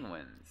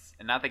penguins,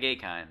 and not the gay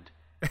kind.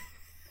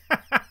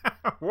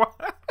 What?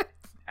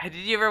 Did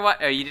you ever watch?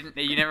 Oh, you didn't.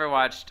 You never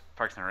watched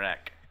Parks and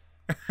Rec.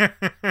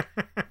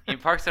 In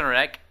Parks and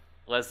Rec,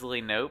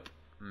 Leslie Knope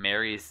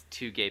marries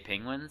two gay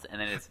penguins, and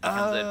then it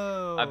becomes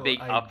a big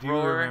uproar.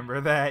 I do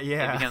remember that.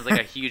 Yeah, it becomes like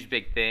a huge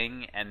big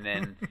thing, and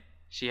then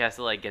she has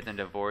to like get them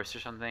divorced or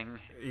something.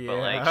 Yeah. But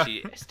like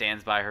she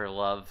stands by her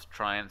love,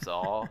 triumphs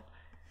all.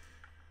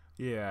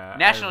 Yeah.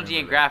 National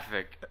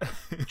Geographic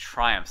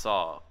triumphs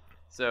all.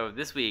 So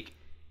this week,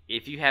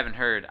 if you haven't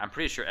heard, I'm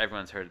pretty sure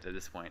everyone's heard it at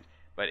this point.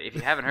 But if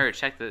you haven't heard,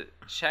 check the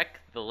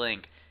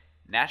link.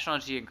 National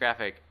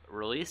Geographic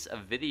released a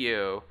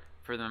video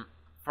for them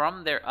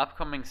from their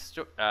upcoming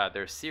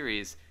their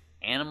series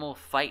Animal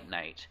Fight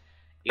Night.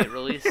 It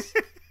released.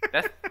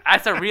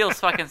 That's a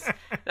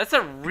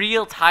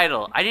real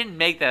title. I didn't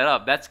make that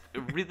up. That's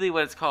really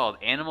what it's called.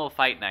 Animal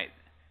Fight Night.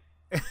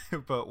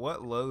 But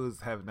what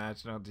lows have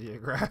National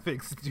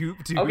Geographic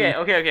stooped to? Okay.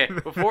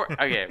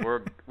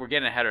 We're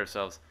getting ahead of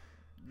ourselves.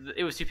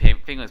 It was two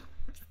penguins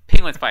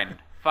fighting.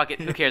 Fuck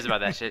it. Who cares about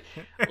that shit?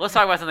 Let's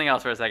talk about something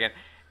else for a second.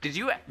 Do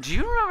you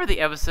remember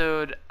the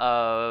episode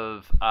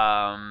of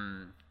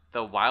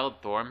the Wild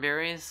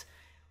Thornberrys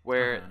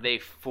where they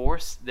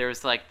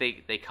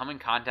come in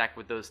contact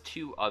with those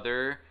two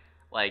other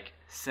like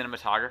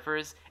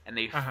cinematographers and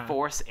they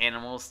force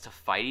animals to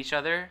fight each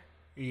other?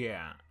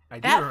 Yeah. I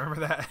do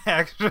remember that,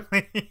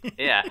 actually.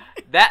 Yeah,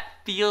 that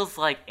feels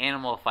like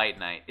Animal Fight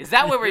Night. Is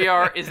that where we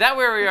are? Is that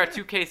where we are,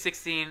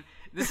 2K16?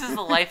 This is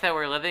the life that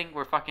we're living?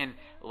 We're fucking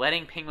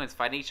letting penguins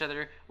fight each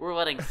other. We're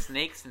letting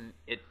snakes and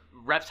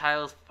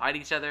reptiles fight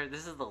each other.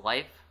 This is the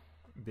life?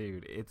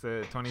 Dude,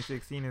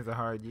 2016 is a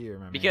hard year,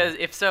 man. Because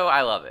if so,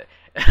 I love it.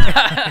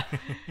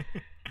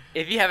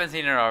 If you haven't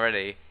seen it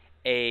already,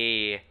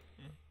 a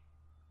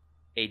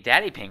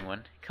daddy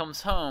penguin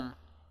comes home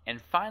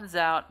and finds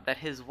out that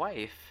his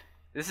wife...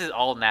 This is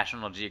all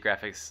National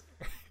Geographic's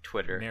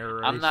Twitter.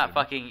 Narration. I'm not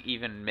fucking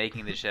even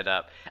making this shit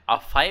up. A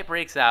fight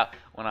breaks out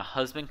when a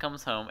husband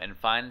comes home and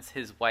finds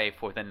his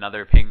wife with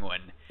another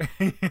penguin.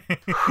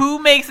 Who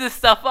makes this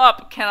stuff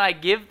up? Can I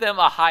give them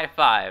a high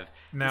five?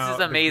 Now, this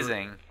is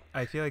amazing.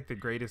 I feel like the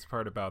greatest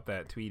part about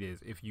that tweet is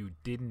if you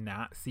did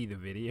not see the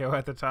video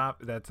at the top,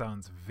 that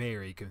sounds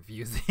very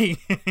confusing.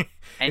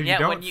 And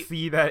yet, when you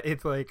see that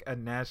it's like a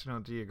National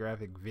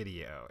Geographic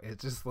video,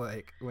 it's just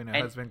like when a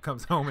husband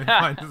comes home and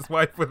finds his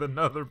wife with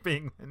another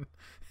penguin.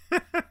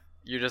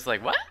 You're just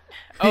like, what?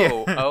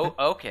 Oh,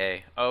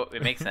 okay. Oh,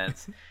 it makes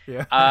sense.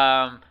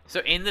 Yeah.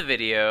 So in the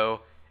video,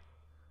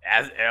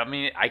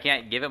 I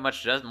can't give it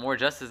more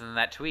justice than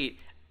that tweet.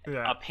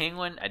 Yeah.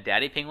 A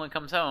daddy penguin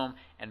comes home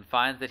and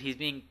finds that he's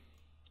being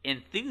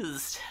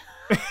enthused.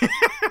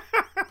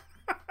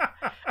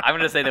 I'm going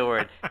to say the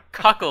word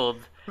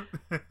cuckolded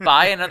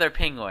by another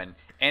penguin.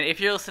 And if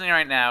you're listening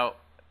right now,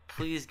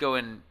 please go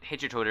and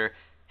hit your Twitter,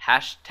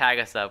 hashtag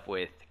us up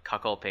with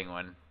cuckold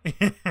penguin.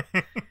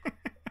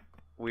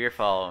 We're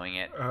following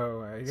it.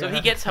 Oh my god. So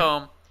he gets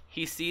home,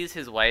 he sees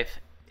his wife,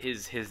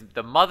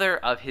 the mother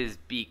of his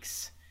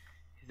beaks,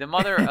 the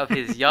mother of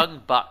his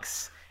young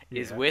bucks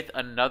is with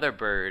another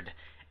bird,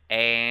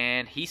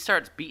 and he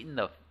starts beating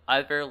the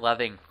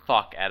ever-loving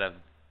fuck out of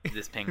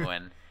this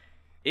penguin.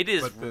 It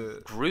is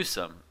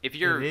gruesome. It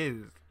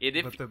is.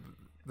 But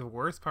the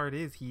worst part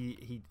is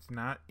he's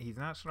not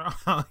strong.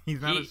 He's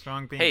not a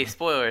strong penguin. Hey,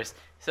 spoilers.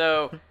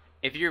 So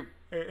if you're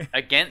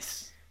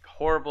against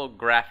horrible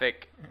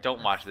graphic,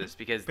 don't watch this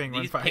because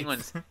penguins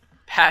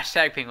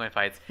hashtag penguin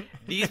fights.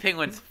 These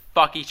penguins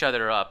fuck each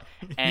other up,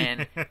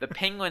 and the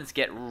penguins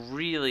get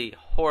really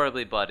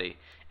horribly bloody.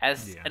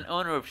 As an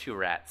owner of 2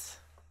 rats,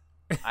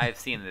 I've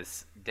seen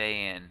this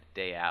day in,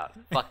 day out.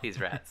 Fuck these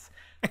rats.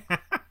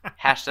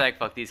 Hashtag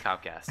fuck these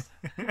Comcast.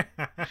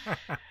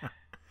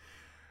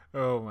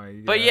 Oh my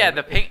god. But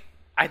yeah,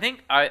 I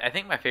think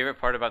my favorite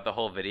part about the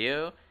whole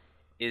video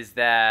is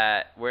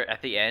that where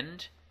at the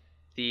end,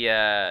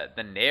 the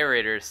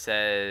narrator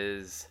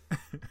says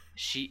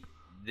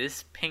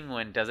this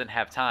penguin doesn't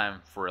have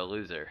time for a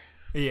loser.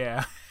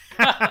 Yeah.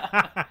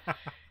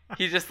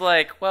 He's just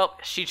like, well,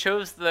 she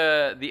chose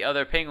the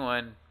other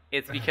penguin.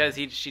 It's because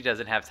she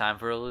doesn't have time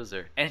for a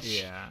loser. And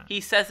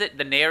he says it,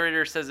 the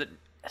narrator says it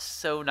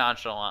so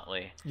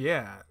nonchalantly.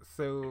 Yeah,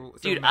 so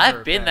dude,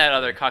 I've been that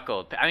other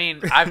cuckold. I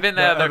mean, I've been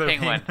that other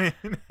penguin.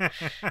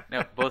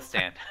 No, both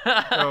stand.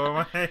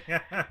 Oh my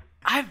god.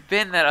 I've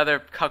been that other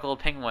cuckold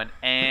penguin,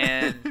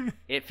 and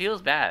it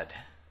feels bad.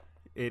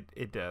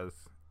 It does.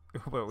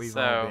 But we've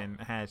all been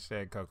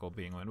hashtag cuckold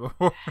penguin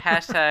before.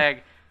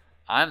 Hashtag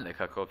I'm the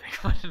cuckold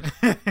penguin.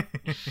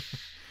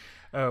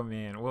 Oh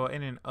man! Well,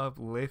 in an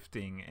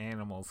uplifting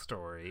animal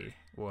story,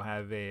 we'll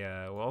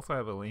also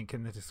have a link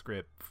in the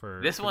description for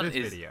this one. This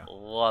is video.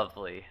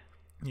 Lovely.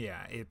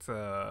 Yeah, it's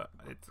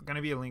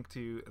gonna be a link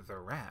to The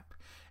Wrap,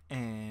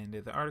 and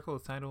the article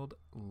is titled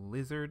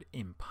 "Lizard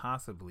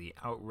Impossibly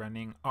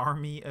Outrunning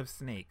Army of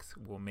Snakes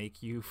Will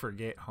Make You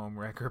Forget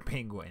Homewrecker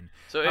Penguin."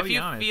 So if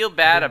you feel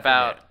bad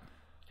about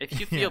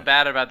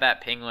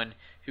that penguin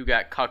who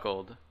got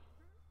cuckolded,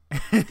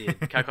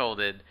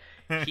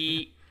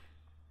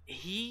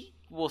 he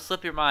will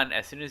slip your mind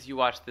as soon as you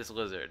watch this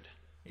lizard.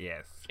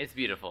 Yes, it's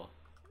beautiful.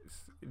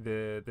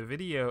 The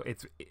video,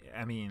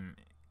 I mean,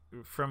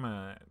 from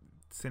a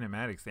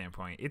cinematic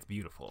standpoint, it's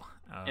beautiful.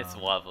 It's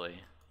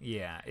lovely.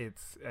 Yeah,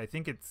 I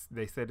think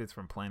they said it's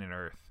from Planet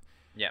Earth.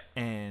 Yeah,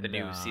 and the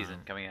new season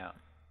coming out.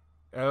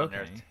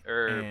 Okay,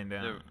 and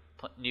the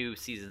new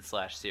season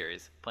 /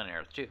 series, Planet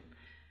Earth 2.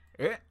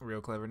 Real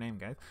clever name,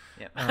 guys.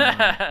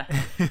 Yeah.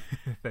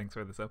 Thanks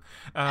for the sub.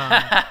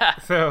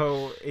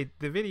 So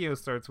the video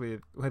starts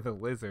with a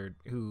lizard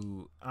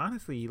who,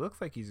 honestly, he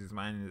looks like he's just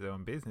minding his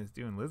own business,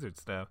 doing lizard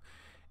stuff.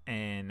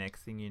 And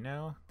next thing you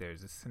know,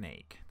 there's a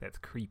snake that's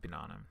creeping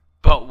on him.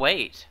 But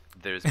wait,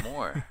 there's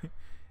more.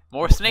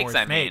 More snakes,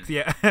 I mean.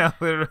 Yeah,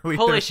 literally.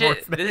 Holy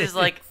shit, this is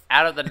like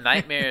out of the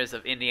nightmares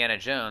of Indiana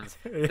Jones.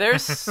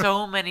 There's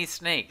so many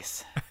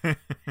snakes.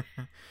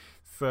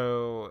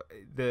 So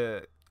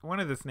one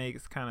of the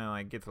snakes kind of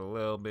like gets a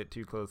little bit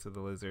too close to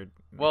the lizard.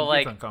 Well,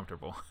 it's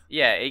uncomfortable.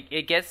 Yeah,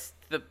 it gets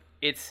the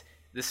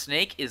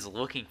snake is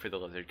looking for the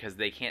lizard because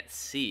they can't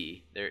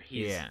see.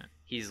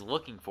 He's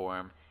looking for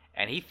him,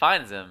 and he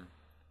finds him,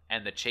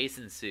 and the chase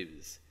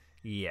ensues.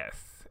 Yes,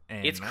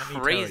 and it's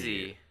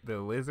crazy. The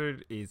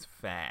lizard is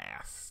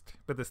fast,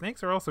 but the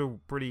snakes are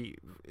also pretty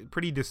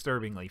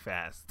disturbingly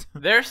fast.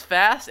 They're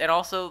fast, and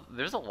also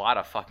there's a lot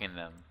of fucking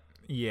them.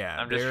 Yeah,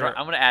 I'm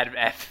gonna add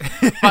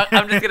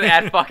I'm just gonna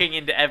add fucking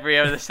into every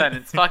other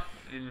sentence. Fuck.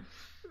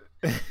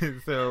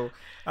 So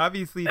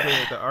obviously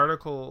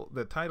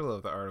the title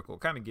of the article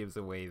kind of gives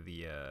away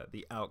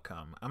the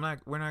outcome.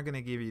 We're not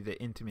gonna give you the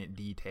intimate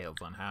details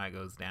on how it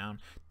goes down.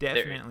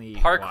 Definitely,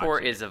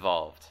 parkour is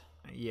evolved.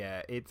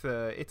 Yeah, it's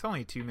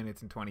only 2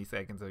 minutes and 20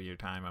 seconds of your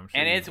time. I'm sure,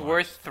 and it's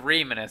worth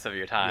 3 minutes of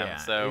your time. Yeah,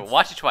 so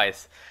watch it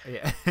twice.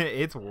 Yeah,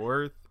 it's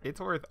worth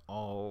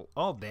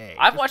all day.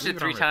 I've watched it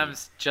 3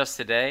 times just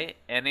today,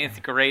 and it's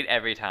great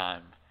every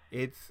time.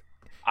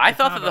 I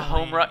thought that the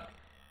home run,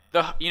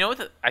 you know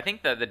what? I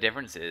think that the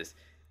difference is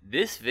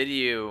this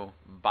video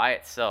by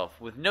itself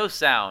with no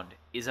sound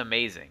is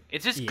amazing.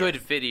 It's just good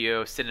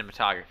video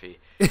cinematography.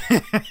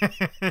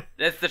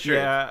 That's the truth.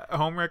 Yeah,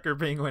 Homewrecker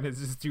Penguin is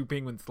just 2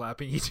 penguins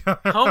slapping each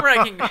other.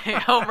 Homewrecking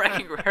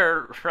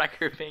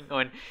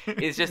Penguin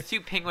is just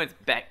 2 penguins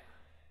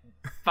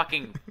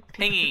fucking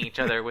pinging each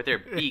other with their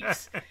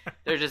beaks.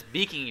 They're just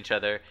beaking each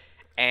other,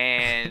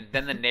 and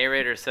then the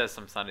narrator says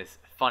some funny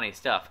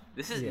stuff.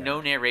 This is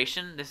no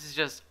narration. This is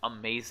just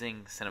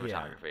amazing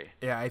cinematography.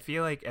 Yeah, I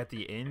feel like at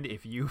the end,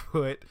 if you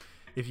put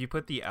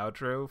the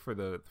outro for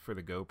the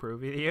GoPro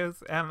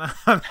videos,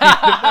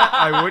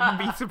 I wouldn't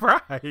be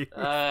surprised.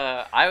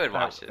 I would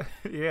watch it.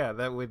 Yeah,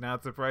 that would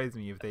not surprise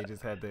me if they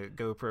just had the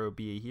GoPro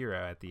be a hero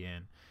at the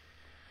end.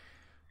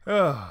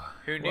 Oh,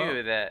 who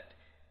knew that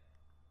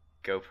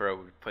GoPro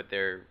would put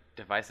their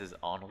devices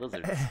on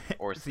lizards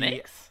or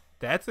snakes?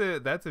 That's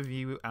a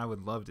view I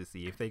would love to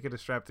see. If they could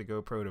have strapped a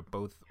GoPro to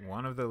both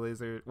one of the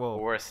lizards,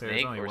 or a snake,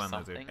 there's only or one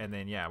something. lizard, and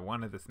then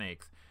one of the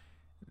snakes.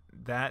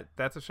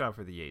 That's a shot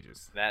for the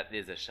ages. That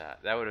is a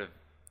shot. That would have.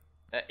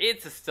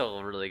 It's still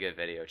a really good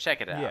video.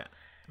 Check it out. Yeah,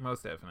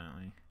 most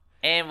definitely.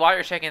 And while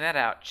you're checking that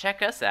out,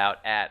 check us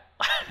out at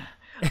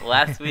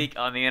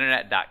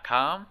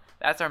lastweekontheinternet.com.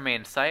 That's our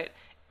main site.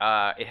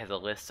 It has a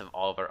list of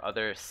all of our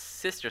other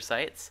sister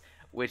sites,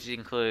 which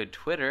include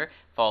Twitter.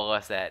 Follow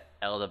us at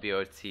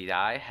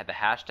LWOTI, had the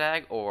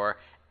hashtag, or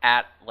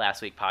at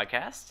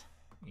lastweekpodcast.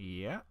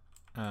 Yeah.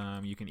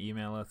 You can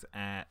email us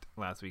at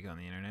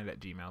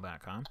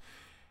lastweekontheinternet@gmail.com.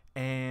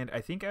 And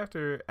I think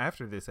after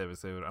this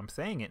episode, I'm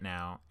saying it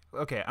now.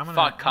 Okay, I'm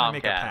gonna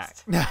make a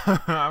pact. I'm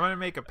gonna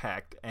make a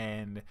pact,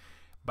 and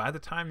by the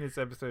time this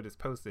episode is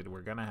posted,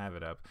 we're gonna have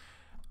it up.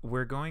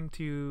 we're going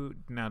to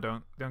now.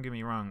 Don't get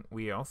me wrong.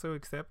 We also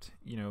accept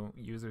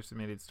user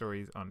submitted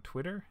stories on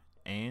Twitter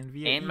and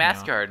via And email.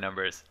 MasterCard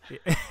numbers.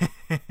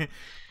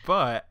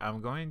 But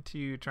I'm going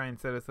to try and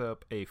set us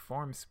up a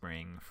form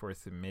spring for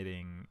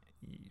submitting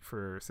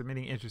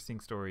interesting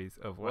stories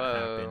of what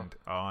happened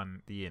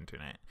on the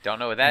internet. Don't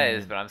know what that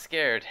is, but I'm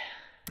scared.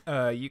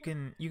 You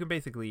can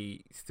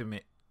basically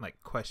submit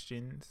like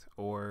questions,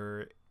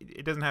 or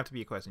it doesn't have to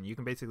be a question. You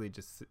can basically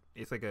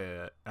it's like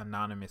a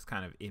anonymous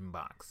kind of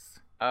inbox.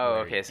 Oh,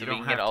 okay. So we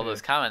can get all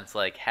those comments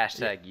like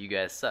hashtag you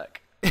guys suck.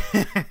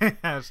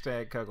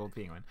 Hashtag Cuckold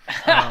Penguin.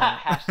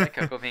 Hashtag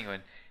Cuckold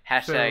Penguin.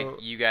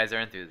 Hashtag you guys are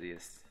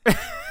enthusiasts.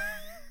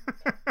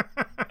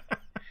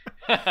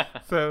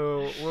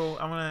 So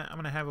I'm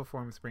gonna have a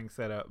form spring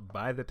set up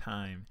by the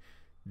time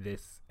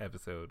this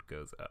episode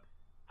goes up.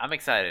 I'm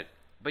excited,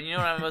 but you know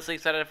what I'm mostly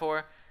excited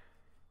for?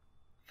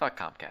 Fuck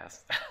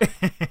Comcast.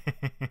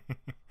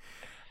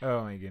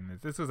 Oh my goodness,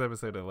 this was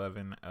episode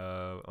 11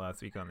 of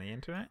Last Week on the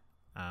Internet.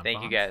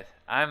 Thank you guys.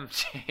 I'm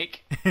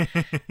Jake.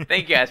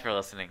 Thank you guys for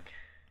listening,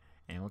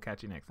 and we'll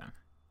catch you next time.